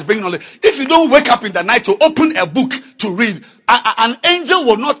power is bringing knowledge. If you don't wake up in the night to open a book to read, an angel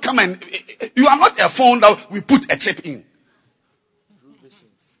will not come and... You are not a phone that we put a chip in.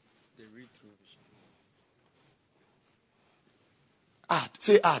 They read through vision. Add.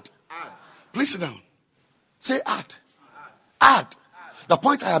 Say add. Add. Please sit down. Say add. Add. The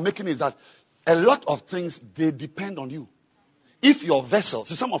point I am making is that a lot of things, they depend on you. If your vessel,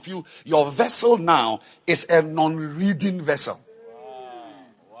 see some of you, your vessel now is a non-reading vessel.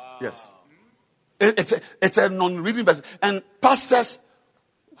 Wow. Yes. It's a non-reading vessel. And pastors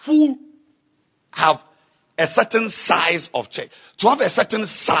who have a certain size of church, to have a certain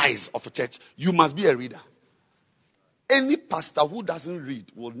size of a church, you must be a reader. Any pastor who doesn't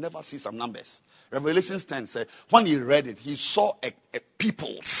read will never see some numbers. Revelation 10 said, when he read it, he saw a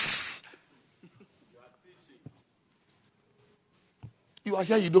people. You are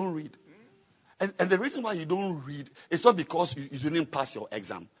here, you don't read. And the reason why you don't read is not because you didn't pass your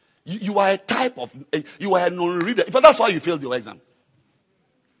exam. You are a type of, you are a non-reader. But that's why you failed your exam.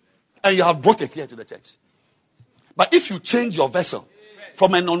 And you have brought it here to the church. But if you change your vessel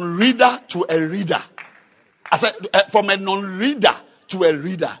from a non-reader to a reader, I said, from a non-reader to a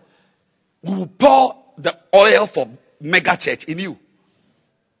reader, we will pour the oil for mega church in you.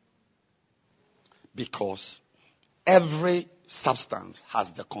 Because every substance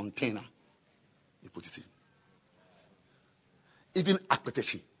has the container you put it in. Even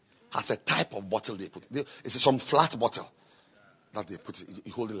akpeteshi has a type of bottle they put. It's some flat bottle that they put it.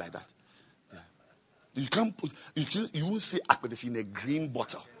 You hold it like that. Yeah. You can't put. You won't see akpeteshi in a green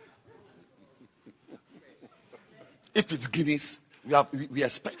bottle. If it's Guinness, we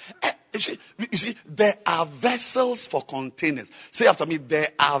expect. You see, there are vessels for containers. Say after me, there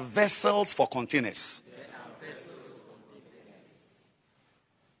are vessels for containers.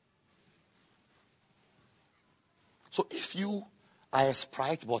 So if you are a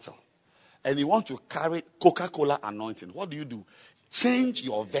Sprite bottle and you want to carry Coca-Cola anointing, what do? Change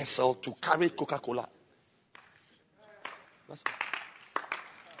your vessel to carry Coca-Cola.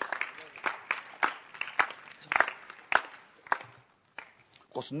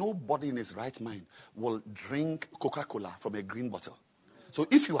 Because nobody in his right mind will drink Coca-Cola from a green bottle. So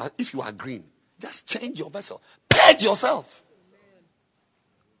if you are green, just change your vessel. Purge yourself.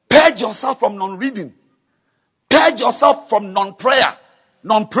 Purge yourself from non-reading. Purge yourself from non-prayer,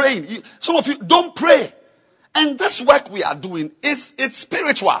 non-praying. Some of you don't pray. And this work we are doing, it's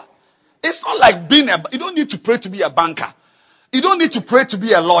spiritual. It's not like you don't need to pray to be a banker. You don't need to pray to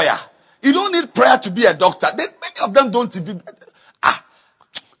be a lawyer. You don't need prayer to be a doctor. Many of them don't even.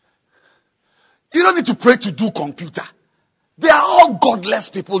 You don't need to pray to do computer. They are all godless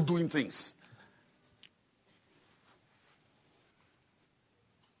people doing things.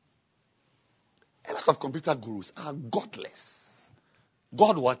 A lot of computer gurus are godless.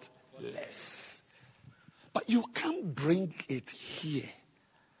 God what? Less. But you can't bring it here.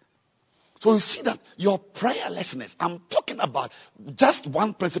 So you see that your prayerlessness, I'm talking about just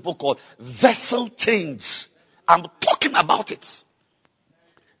one principle called vessel change. I'm talking about it.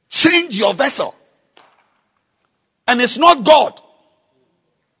 Change your vessel. And it's not God.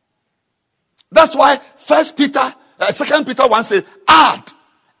 That's why 2 Peter 1 says, add.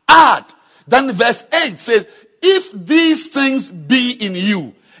 Then verse 8 says, if these things be in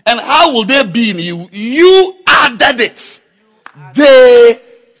you, and how will they be in you? You added it. They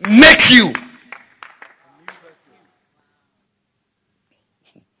make you.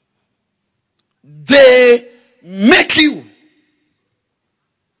 They make you.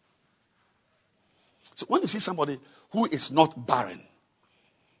 So when you see somebody who is not barren,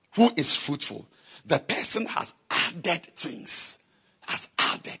 who is fruitful, the person has added things. Has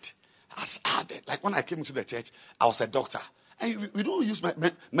added. Like when I came into the church, I was a doctor. And we don't use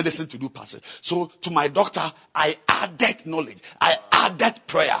medicine to do passage. So to my doctor, I added knowledge. I added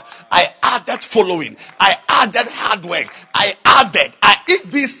prayer. I added following. I added hard work.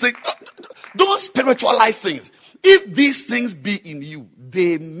 If these things, don't spiritualize things. If these things be in you,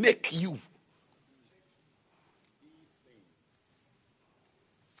 they make you.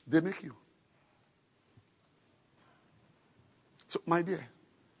 They make you. So, my dear,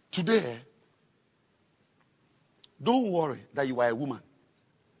 today, don't worry that you are a woman.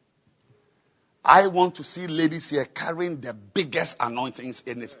 I want to see ladies here carrying the biggest anointings,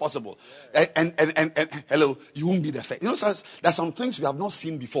 and it's possible. And hello, you won't be the first. You know, there's some things we have not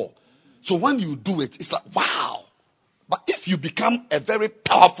seen before. So when you do it, it's like, wow. But if you become a very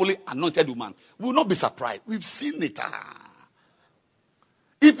powerfully anointed woman, we will not be surprised. We've seen it.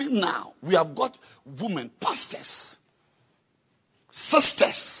 Even now, we have got women, pastors,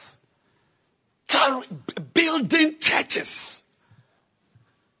 sisters, building churches.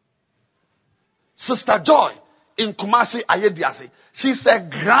 Sister Joy in Kumasi Ayediasi, she's a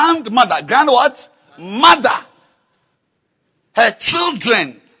grandmother. Grand what? Mother. Her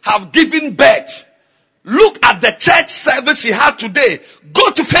children have given birth. Look at the church service she had today. Go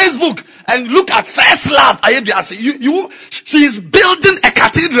to Facebook and look at First Love Ayediasi. She's building a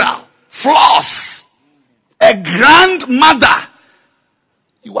cathedral. Floors. A grandmother.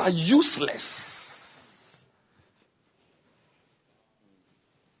 You are useless.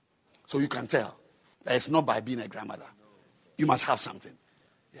 So you can tell that it's not by being a grandmother. You must have something.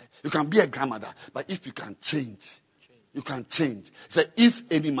 Yeah. You can be a grandmother, but if you can change, you can change. Say, if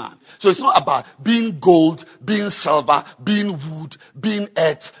any man. So it's not about being gold, being silver, being wood, being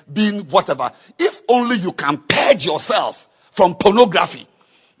earth, being whatever. If only you can purge yourself from pornography.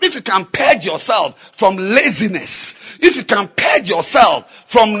 If you can purge yourself from laziness. If you can purge yourself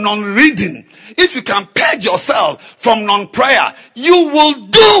from non-reading. If you can purge yourself from non-prayer. You will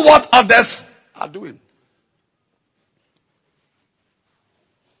do what others are doing.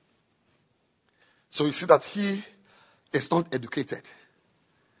 So you see that he is not educated.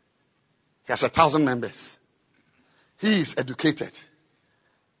 He has 1,000 members. He is educated.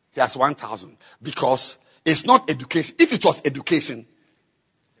 He has 1,000 because It's not education. If it was education,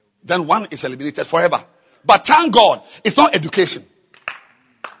 then one is eliminated forever. But thank God, it's not education.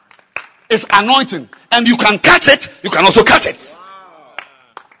 It's anointing. And you can catch it, you can also catch it.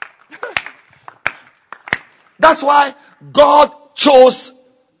 That's why God chose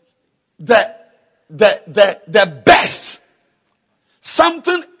the best.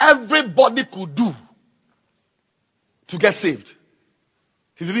 Something everybody could do to get saved.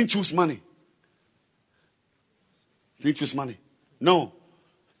 He didn't choose money. He didn't choose money. No.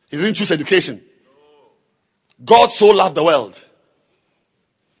 He didn't choose education. God so loved the world,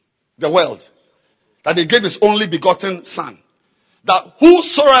 that he gave his only begotten son, that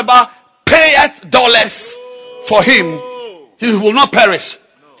whosoever payeth dollars for him, he will not perish.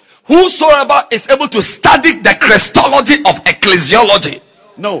 Whosoever is able to study the Christology of ecclesiology.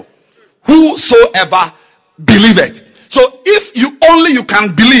 No. Whosoever believeth. So if you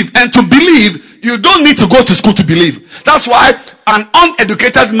can believe, and to believe, you don't need to go to school to believe. That's why an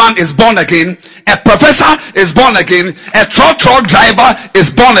uneducated man is born again, a professor is born again, a truck driver is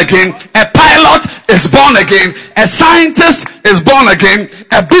born again, a pilot is born again, a scientist is born again,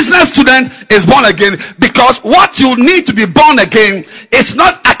 a business student is born again, because what you need to be born again is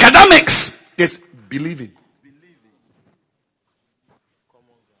not academics, it's believing.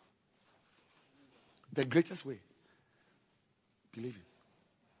 The greatest way, believing.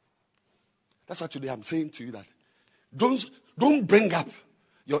 That's why today I'm saying to you that don't bring up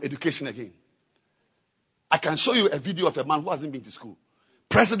your education again. I can show you a video of a man who hasn't been to school.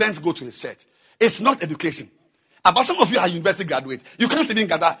 Presidents go to his church. It's not education. But some of you are university graduates. You can't even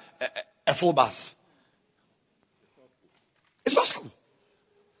gather a full bus. It's not school.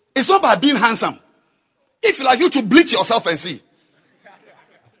 It's not by being handsome. If you like, you to bleach yourself and see.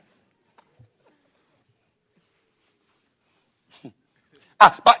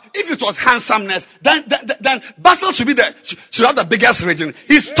 But if it was handsomeness, then Basil should have the biggest region.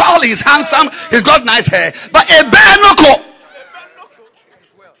 He's tall, he's handsome, he's got nice hair. But a Benoko.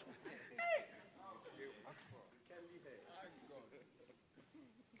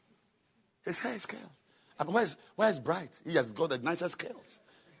 His hair is curled. And why is bright? He has got the nicest curls.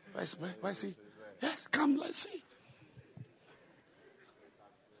 Why is he? Yes, come, let's see.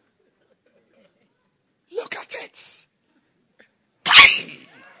 Look at it.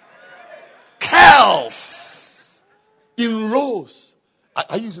 Curls in rows.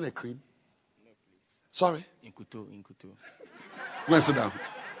 Are you using a cream? No, please. Sorry. Inkuto. Go and sit down.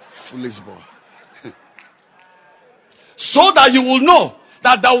 Foolish boy. So that you will know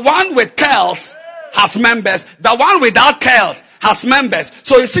that the one with curls has members. The one without curls has members.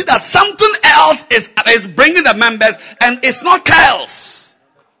 So you see that something else is bringing the members, and it's not curls.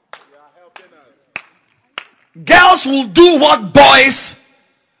 Girls will do what boys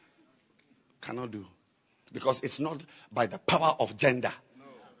cannot do, because it's not by the power of gender.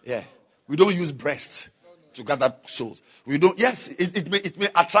 Yeah, we don't use breasts to gather souls. We don't. Yes, it may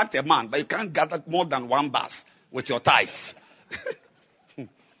attract a man, but you can't gather more than one bus with your thighs.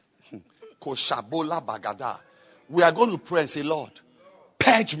 Koshabola bagada. We are going to pray and say, Lord,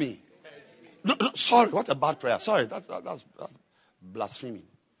 purge me. No, sorry, what a bad prayer. Sorry, that's blasphemy.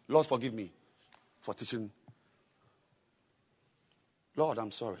 Lord, forgive me for teaching. Lord,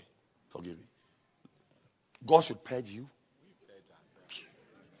 I'm sorry. Forgive me. God should purge you.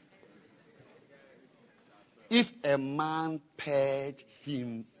 If a man purge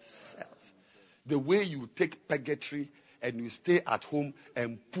himself, the way you take purgatory and you stay at home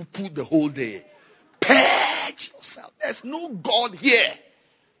and poo-poo the whole day, purge yourself. There's no God here.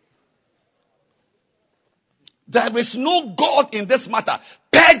 There is no God in this matter.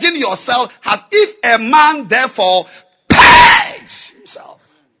 Purging yourself has, if a man therefore purge himself,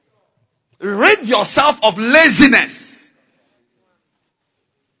 rid yourself of laziness.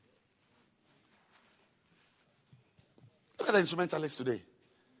 Look at the instrumentalists today.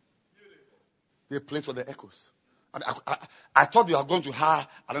 They play for the echoes. I thought you are going to hire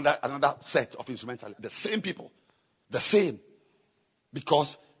another set of instrumentalists. The same people. The same.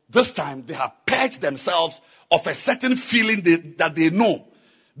 Because this time they have purged themselves of a certain feeling that they know.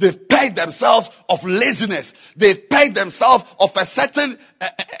 They've purged themselves of laziness. They've purged themselves of a certain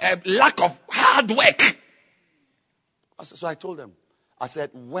lack of hard work. So I told them, I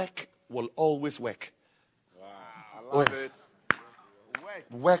said, work will always work. Wow, I love it.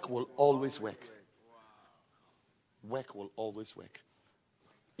 Work will always work. Work will always work.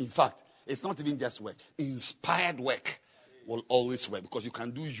 In fact, it's not even just work. Inspired work will always work, because you can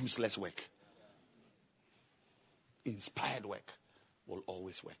do useless work. Inspired work will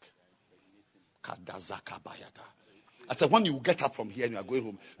always work. I said, when you get up from here and you are going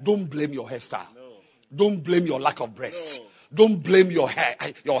home, don't blame your hairstyle. Don't blame your lack of breast. Don't blame your hair,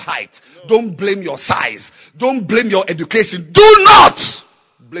 your height. Don't blame your size. Don't blame your education. Do not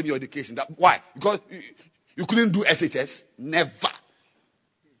blame your education. Why? Because you couldn't do SHS? Never.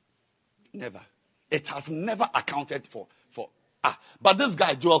 Never. It has never accounted for. But this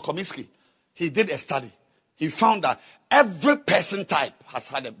guy, Joel Comiskey, he did a study. He found that every person type has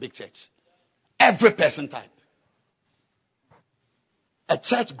had a big church. Every person type. A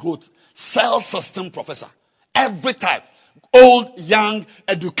church growth, cell system professor. Every type. Old, young,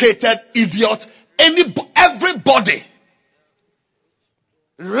 educated, idiot. Everybody.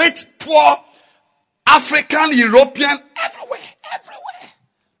 Rich, poor, African, European, everywhere.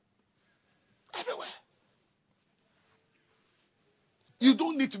 You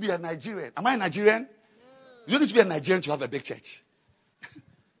don't need to be a Nigerian. Am I a Nigerian? You don't need to be a Nigerian to have a big church.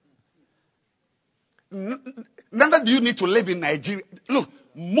 Neither do you need to live in Nigeria. Look,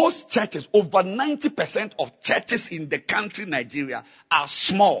 most churches, over 90% of churches in the country Nigeria are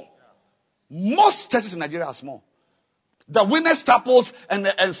small. Most churches in Nigeria are small. The Winners Chapels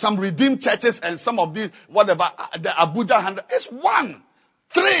and some redeemed churches and some of these, whatever, the Abuja 100, is 1,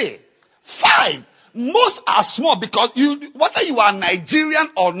 3, 5. Most are small because whether you are Nigerian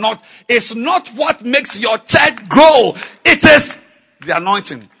or not, is not what makes your church grow. It is the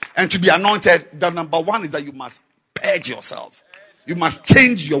anointing. And to be anointed, the number one is that you must purge yourself. You must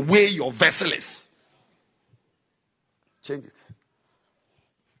change your way your vessel is. Change it.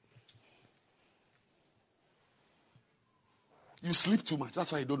 You sleep too much.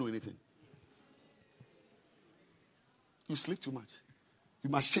 That's why you don't know anything. You sleep too much. You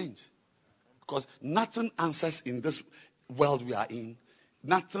must change. Because nothing answers in this world we are in.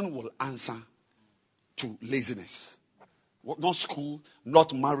 Nothing will answer to laziness. Not school,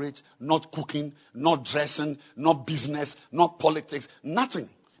 not marriage, not cooking, not dressing, not business, not politics, nothing.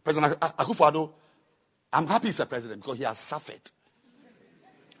 President Akufo-Addo, I'm happy he's a president because he has suffered.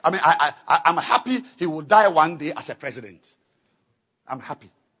 I mean, I'm happy he will die one day as a president. I'm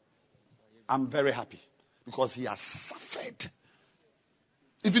happy. I'm very happy because he has suffered.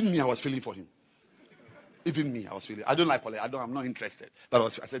 Even me, I was feeling for him. Even me, I was feeling. I don't like politics. I'm not interested.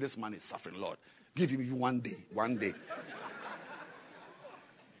 But I said, this man is suffering, Lord. Give him even one day. One day.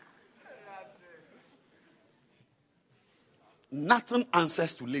 Nothing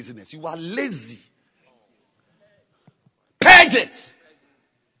answers to laziness. You are lazy. Purge it.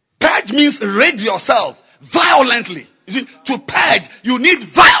 Purge means rid yourself violently. You see, to purge, you need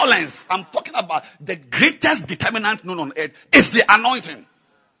violence. I'm talking about the greatest determinant known on earth is the anointing.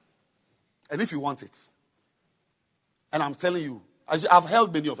 And if you want it, and I'm telling you, I've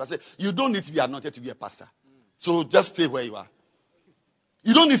held many of you. I say, you don't need to be anointed to be a pastor. So just stay where you are.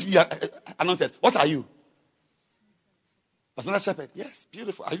 You don't need to be anointed. What are you? Pastor Shepherd? Yes,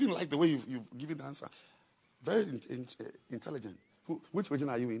 beautiful. I didn't like the way you've given the answer. Very intelligent. Which region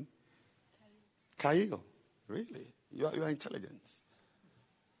are you in? Kail. Really? You are intelligent.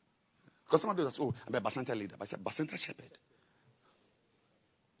 Because somebody says, oh, I'm a Basanta leader. But I said, Basanta Shepherd.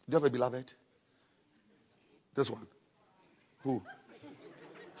 Do you have a beloved? This one. Who?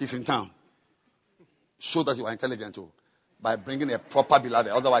 He's in town. Show that you are intelligent too. By bringing a proper beloved.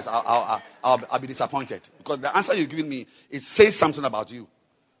 Otherwise, I'll be disappointed. Because the answer you're giving me, it says something about you.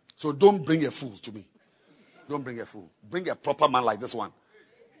 So don't bring a fool to me. Don't bring a fool. Bring a proper man like this one.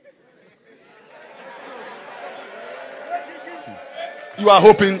 You are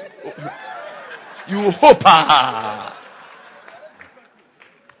hoping. You hope.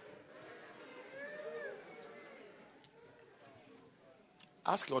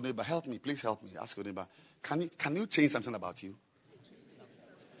 Ask your neighbor, help me, please help me. Ask your neighbor, can you change something about you?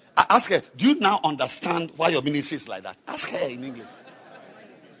 Ask her, do you now understand why your ministry is like that? Ask her in English.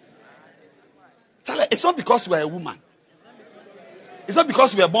 Tell her, it's not because you are a woman. It's not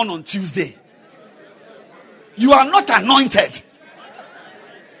because you were born on Tuesday. You are not anointed.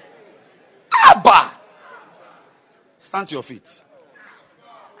 Abba! Stand to your feet.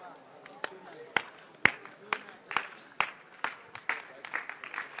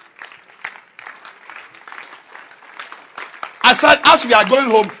 I said, as we are going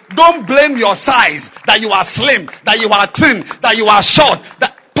home, don't blame your size, that you are slim, that you are thin, that you are short.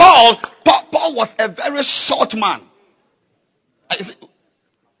 That Paul was a very short man.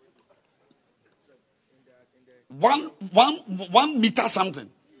 One meter something.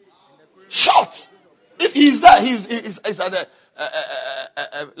 Short. If he's there, he's at the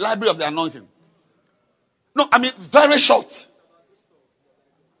library of the anointing. No, I mean very short.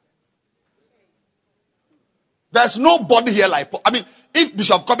 There's nobody here like Paul. I mean, if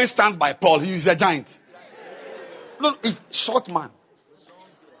Bishop Kobe stands by Paul, he is a giant. No, it's short man.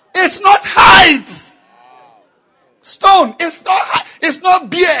 It's not height. It's not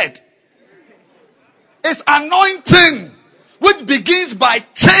beard. It's anointing, which begins by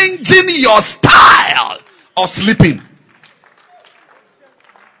changing your style of sleeping.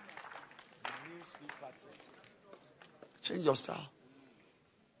 Change your style.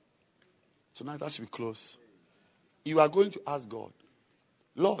 Tonight as we close, you are going to ask God,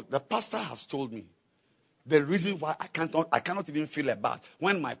 Lord, the pastor has told me the reason why I cannot even feel a bath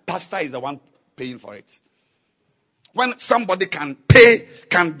when my pastor is the one paying for it. When somebody can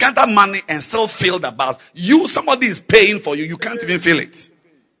gather money and still fill the bath, somebody is paying for you, you can't even feel it.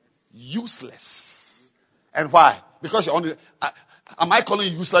 Useless. And why? Because you're only. Am I calling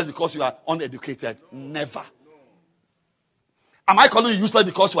you useless because you are uneducated? Never. Am I calling you useless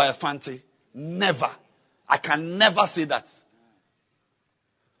because you are a fancy? Never. I can never say that.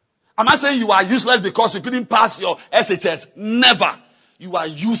 Am I saying you are useless because you couldn't pass your SHS? Never. You are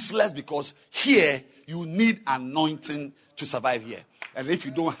useless because here you need anointing to survive here. And if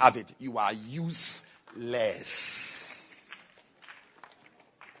you don't have it, you are useless.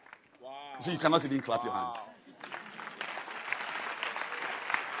 Wow. So you cannot even clap your hands.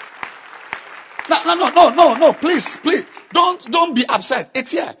 No. Please. Don't be upset.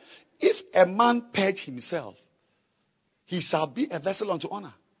 It's here. If a man purge himself, he shall be a vessel unto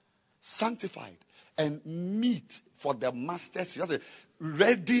honor, sanctified, and meet for the master's use,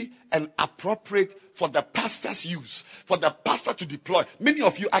 ready and appropriate for the pastor's use, for the pastor to deploy. Many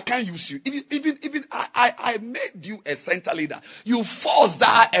of you, I can't use you. Even I made you a center leader. You forced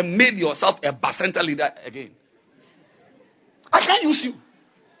that and made yourself a center leader again. I can't use you.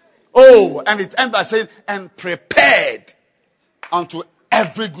 Oh, and it ends by saying, and prepared unto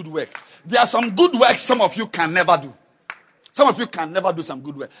every good work. There are some good works some of you can never do. Some of you can never do some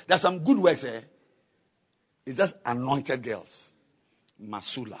good work. There are some good works here. It's just anointed girls.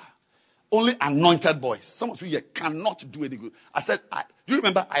 Masula. Only anointed boys. Some of you here cannot do any good. I said, do you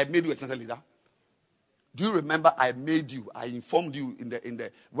remember I made you a center leader? Do you remember I informed you in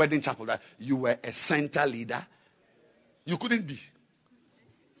the wedding chapel that you were a center leader? You couldn't be.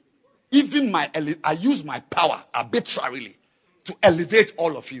 Even I used my power arbitrarily to elevate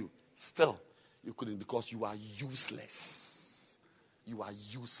all of you. Still, you couldn't because you are useless. You are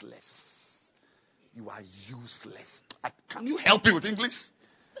useless. You are useless. Can you help me with English?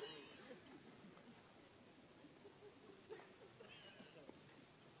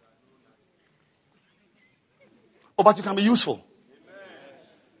 Oh, but you can be useful.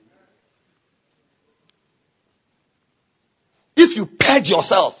 If you purge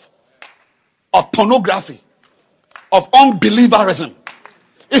yourself of pornography, of unbelieverism,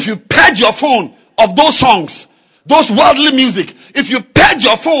 if you purge your phone of those songs, those worldly music, if you purge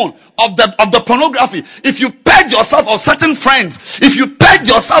your phone of the pornography, if you purge yourself of certain friends, if you purge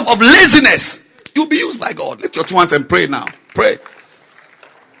yourself of laziness, you'll be used by God. Lift your two hands and pray now. Pray.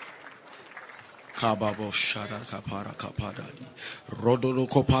 Kababo shara kapara kapadani rodolo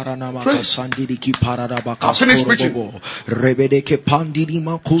kopara nama kasandiri ki parada bakasorobo rebede ke pandiri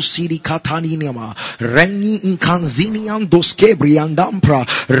makusiri katani nama reni inkanzini andoskebri andampra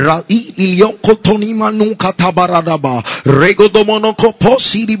rai iliyoko toni manu katabaradaba regodomono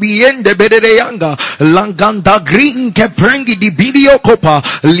koposiri biende bedere yanga langanda green ke prengi di video kopa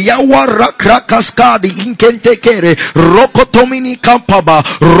liawa rakra kaskadi inkentekere rokotomini kampaba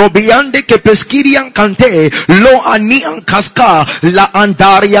robiande ke peskiri kante lo ani ankaska la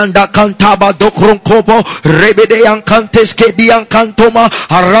andari anda kantaba dokronkobo rebede ankanteske di ankantoma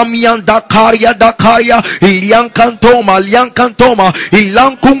harami anda karya iliankantoma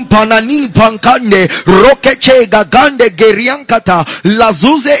ilankumpanani pankane rokeche gagande geriankata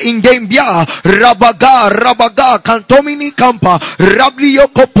lazuze ingembia rabaga kantomini kampa rablio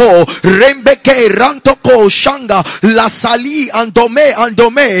kopo rembeke rantoko shanga la sali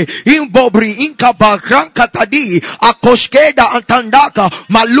andome imbobri Rankatadi akoshkeda antandaka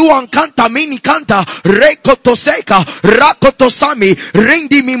maluan kanta mini kanta rekotoseka rakotosami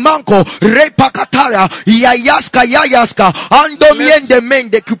rindi mimanko repakataya yayaska andomiende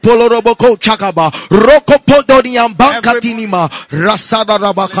mende kupoloroboko chakaba rokopodoni ambankatinima rasada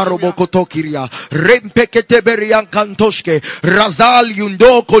rabakaroboko tokiria rempeketeberian kantoshke razal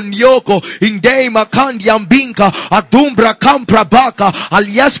yundoko nyoko indei makandi ambinka adumbra kampra baka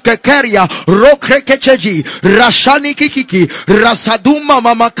aliaske keria Rokrekecheji, Rashani Kikiki, Rasaduma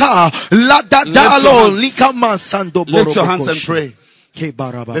Mamaka, Ladadalo, Likama Sando Boroboko. Lift your hands and pray.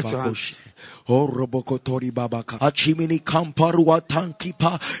 Lift your hands. Orobokotori babaka achimini kamparua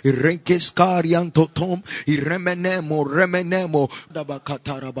tankipa irenkeskarian totom remenemo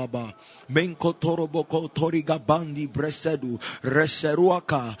dabakatara baba menko toroboko toriga bandi bresedu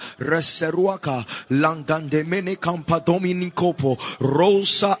reseruaka langande mene kampa dominikopo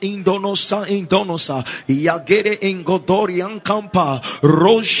rosa indonosa yagere ingodorian kampa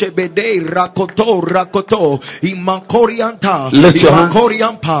roshebede rakoto imakorianta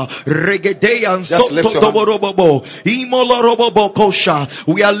imakoriampa regede. We are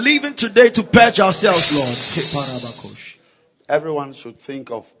leaving today to purge ourselves, Lord. Everyone should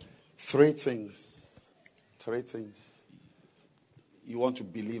think of three things. Three things you want to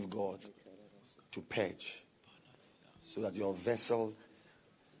believe God to purge so that your vessel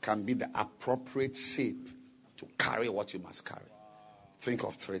can be the appropriate shape to carry what you must carry. Think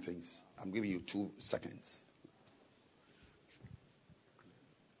of three things. I'm giving you 2 seconds.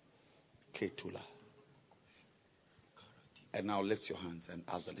 Ketula. And now lift your hands and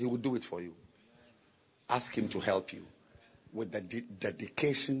ask him. He will do it for you. Ask him to help you with the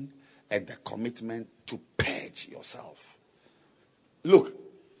dedication and the commitment to purge yourself. Look,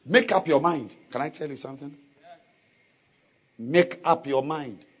 make up your mind. Can I tell you something? Make up your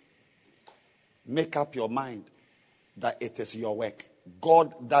mind. Make up your mind that it is your work.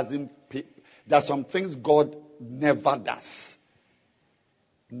 God doesn't pay. There are some things God never does.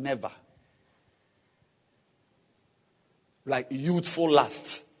 Never. Like youthful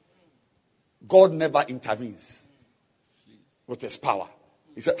lust. God never intervenes with his power.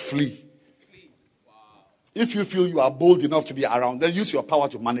 He said, flee. If you feel you are bold enough to be around, then use your power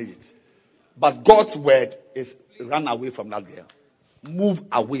to manage it. But God's word is run away from that girl. Move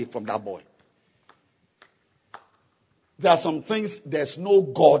away from that boy. There are some things, there's no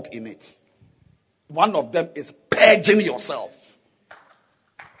God in it. One of them is purging yourself.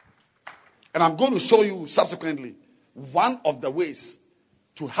 And I'm going to show you subsequently one of the ways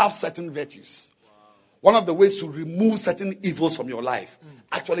to have certain virtues. One of the ways to remove certain evils from your life.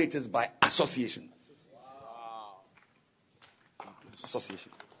 Actually, it is by association.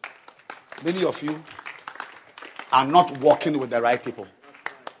 Association. Many of you are not walking with the right people.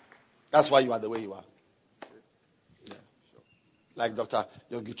 That's why you are the way you are. Yeah. Like Dr.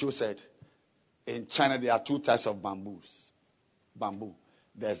 Yogicho said, in China there are 2 types of bamboos. Bamboo.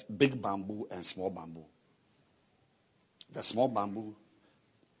 There's big bamboo and small bamboo. The small bamboo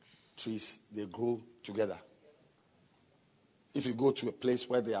trees, they grow together. If you go to a place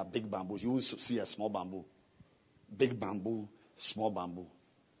where there are big bamboos, you will see a small bamboo. Big bamboo, small bamboo.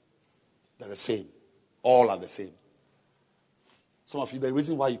 They're the same. All are the same. Some of you, the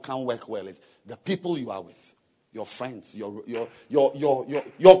reason why you can't work well is the people you are with, your friends, your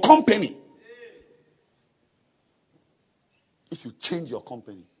company. If you change your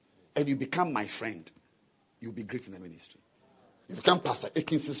company and you become my friend, you'll be great in the ministry. You become Pastor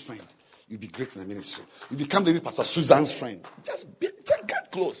Atkinson's friend, you'll be great in the ministry. You become Lady Pastor Susan's friend. Just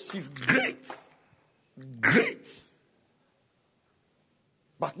get close. She's great. Great.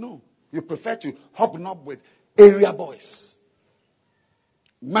 But no, you prefer to hobnob with area boys.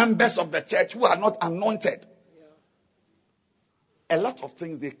 Members of the church who are not anointed. A lot of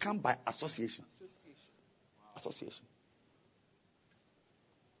things, they come by association. Association.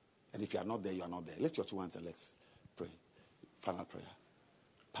 And if you are not there, you are not there. Lift your 2 hands and let's pray. Final prayer.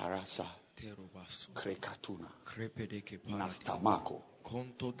 Parasa. Krekatuna. Nastamako.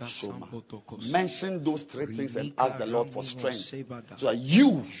 Shoma. Mention those 3 things and ask the Lord for strength. So that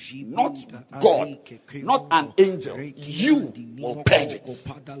you, not God, not an angel, you will purge it.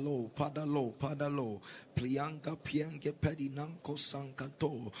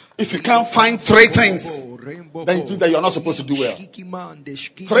 If you can't find 3 things, then you think that you're not supposed to do well. 3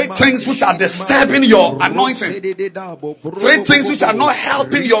 things which are disturbing your anointing. 3 things which are not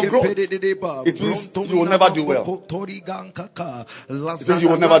helping your growth. It means you will never do well. It means you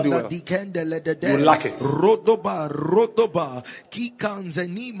will never do well. You will lack it. Rodoba,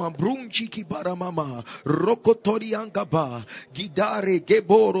 Kikanzenima, Brunchiki Baramama, Rokotoriangaba, Gidare,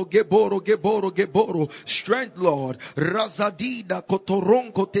 Geboro, strength, Lord, Razadida,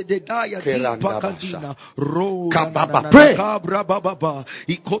 Kotoronko, Tededaya, Pakadina, Pray. Cabra Baba,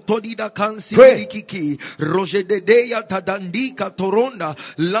 Ikotodida Kansi, Kiki, Rojedea, Tadandika, Toronda,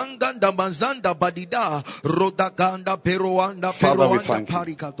 Langanda, Manzanda, Badida, Rodaganda, Peruanda, Father, we thank you.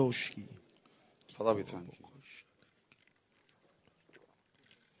 Father, we thank you.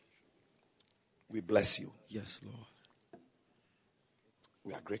 We bless you. Yes, Lord.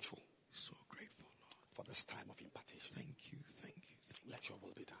 We are grateful. So grateful, Lord. For this time of impartation. Thank you. Let your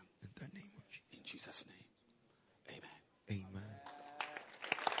will be done. In the name of Jesus. In Jesus' name. Amen. Amen.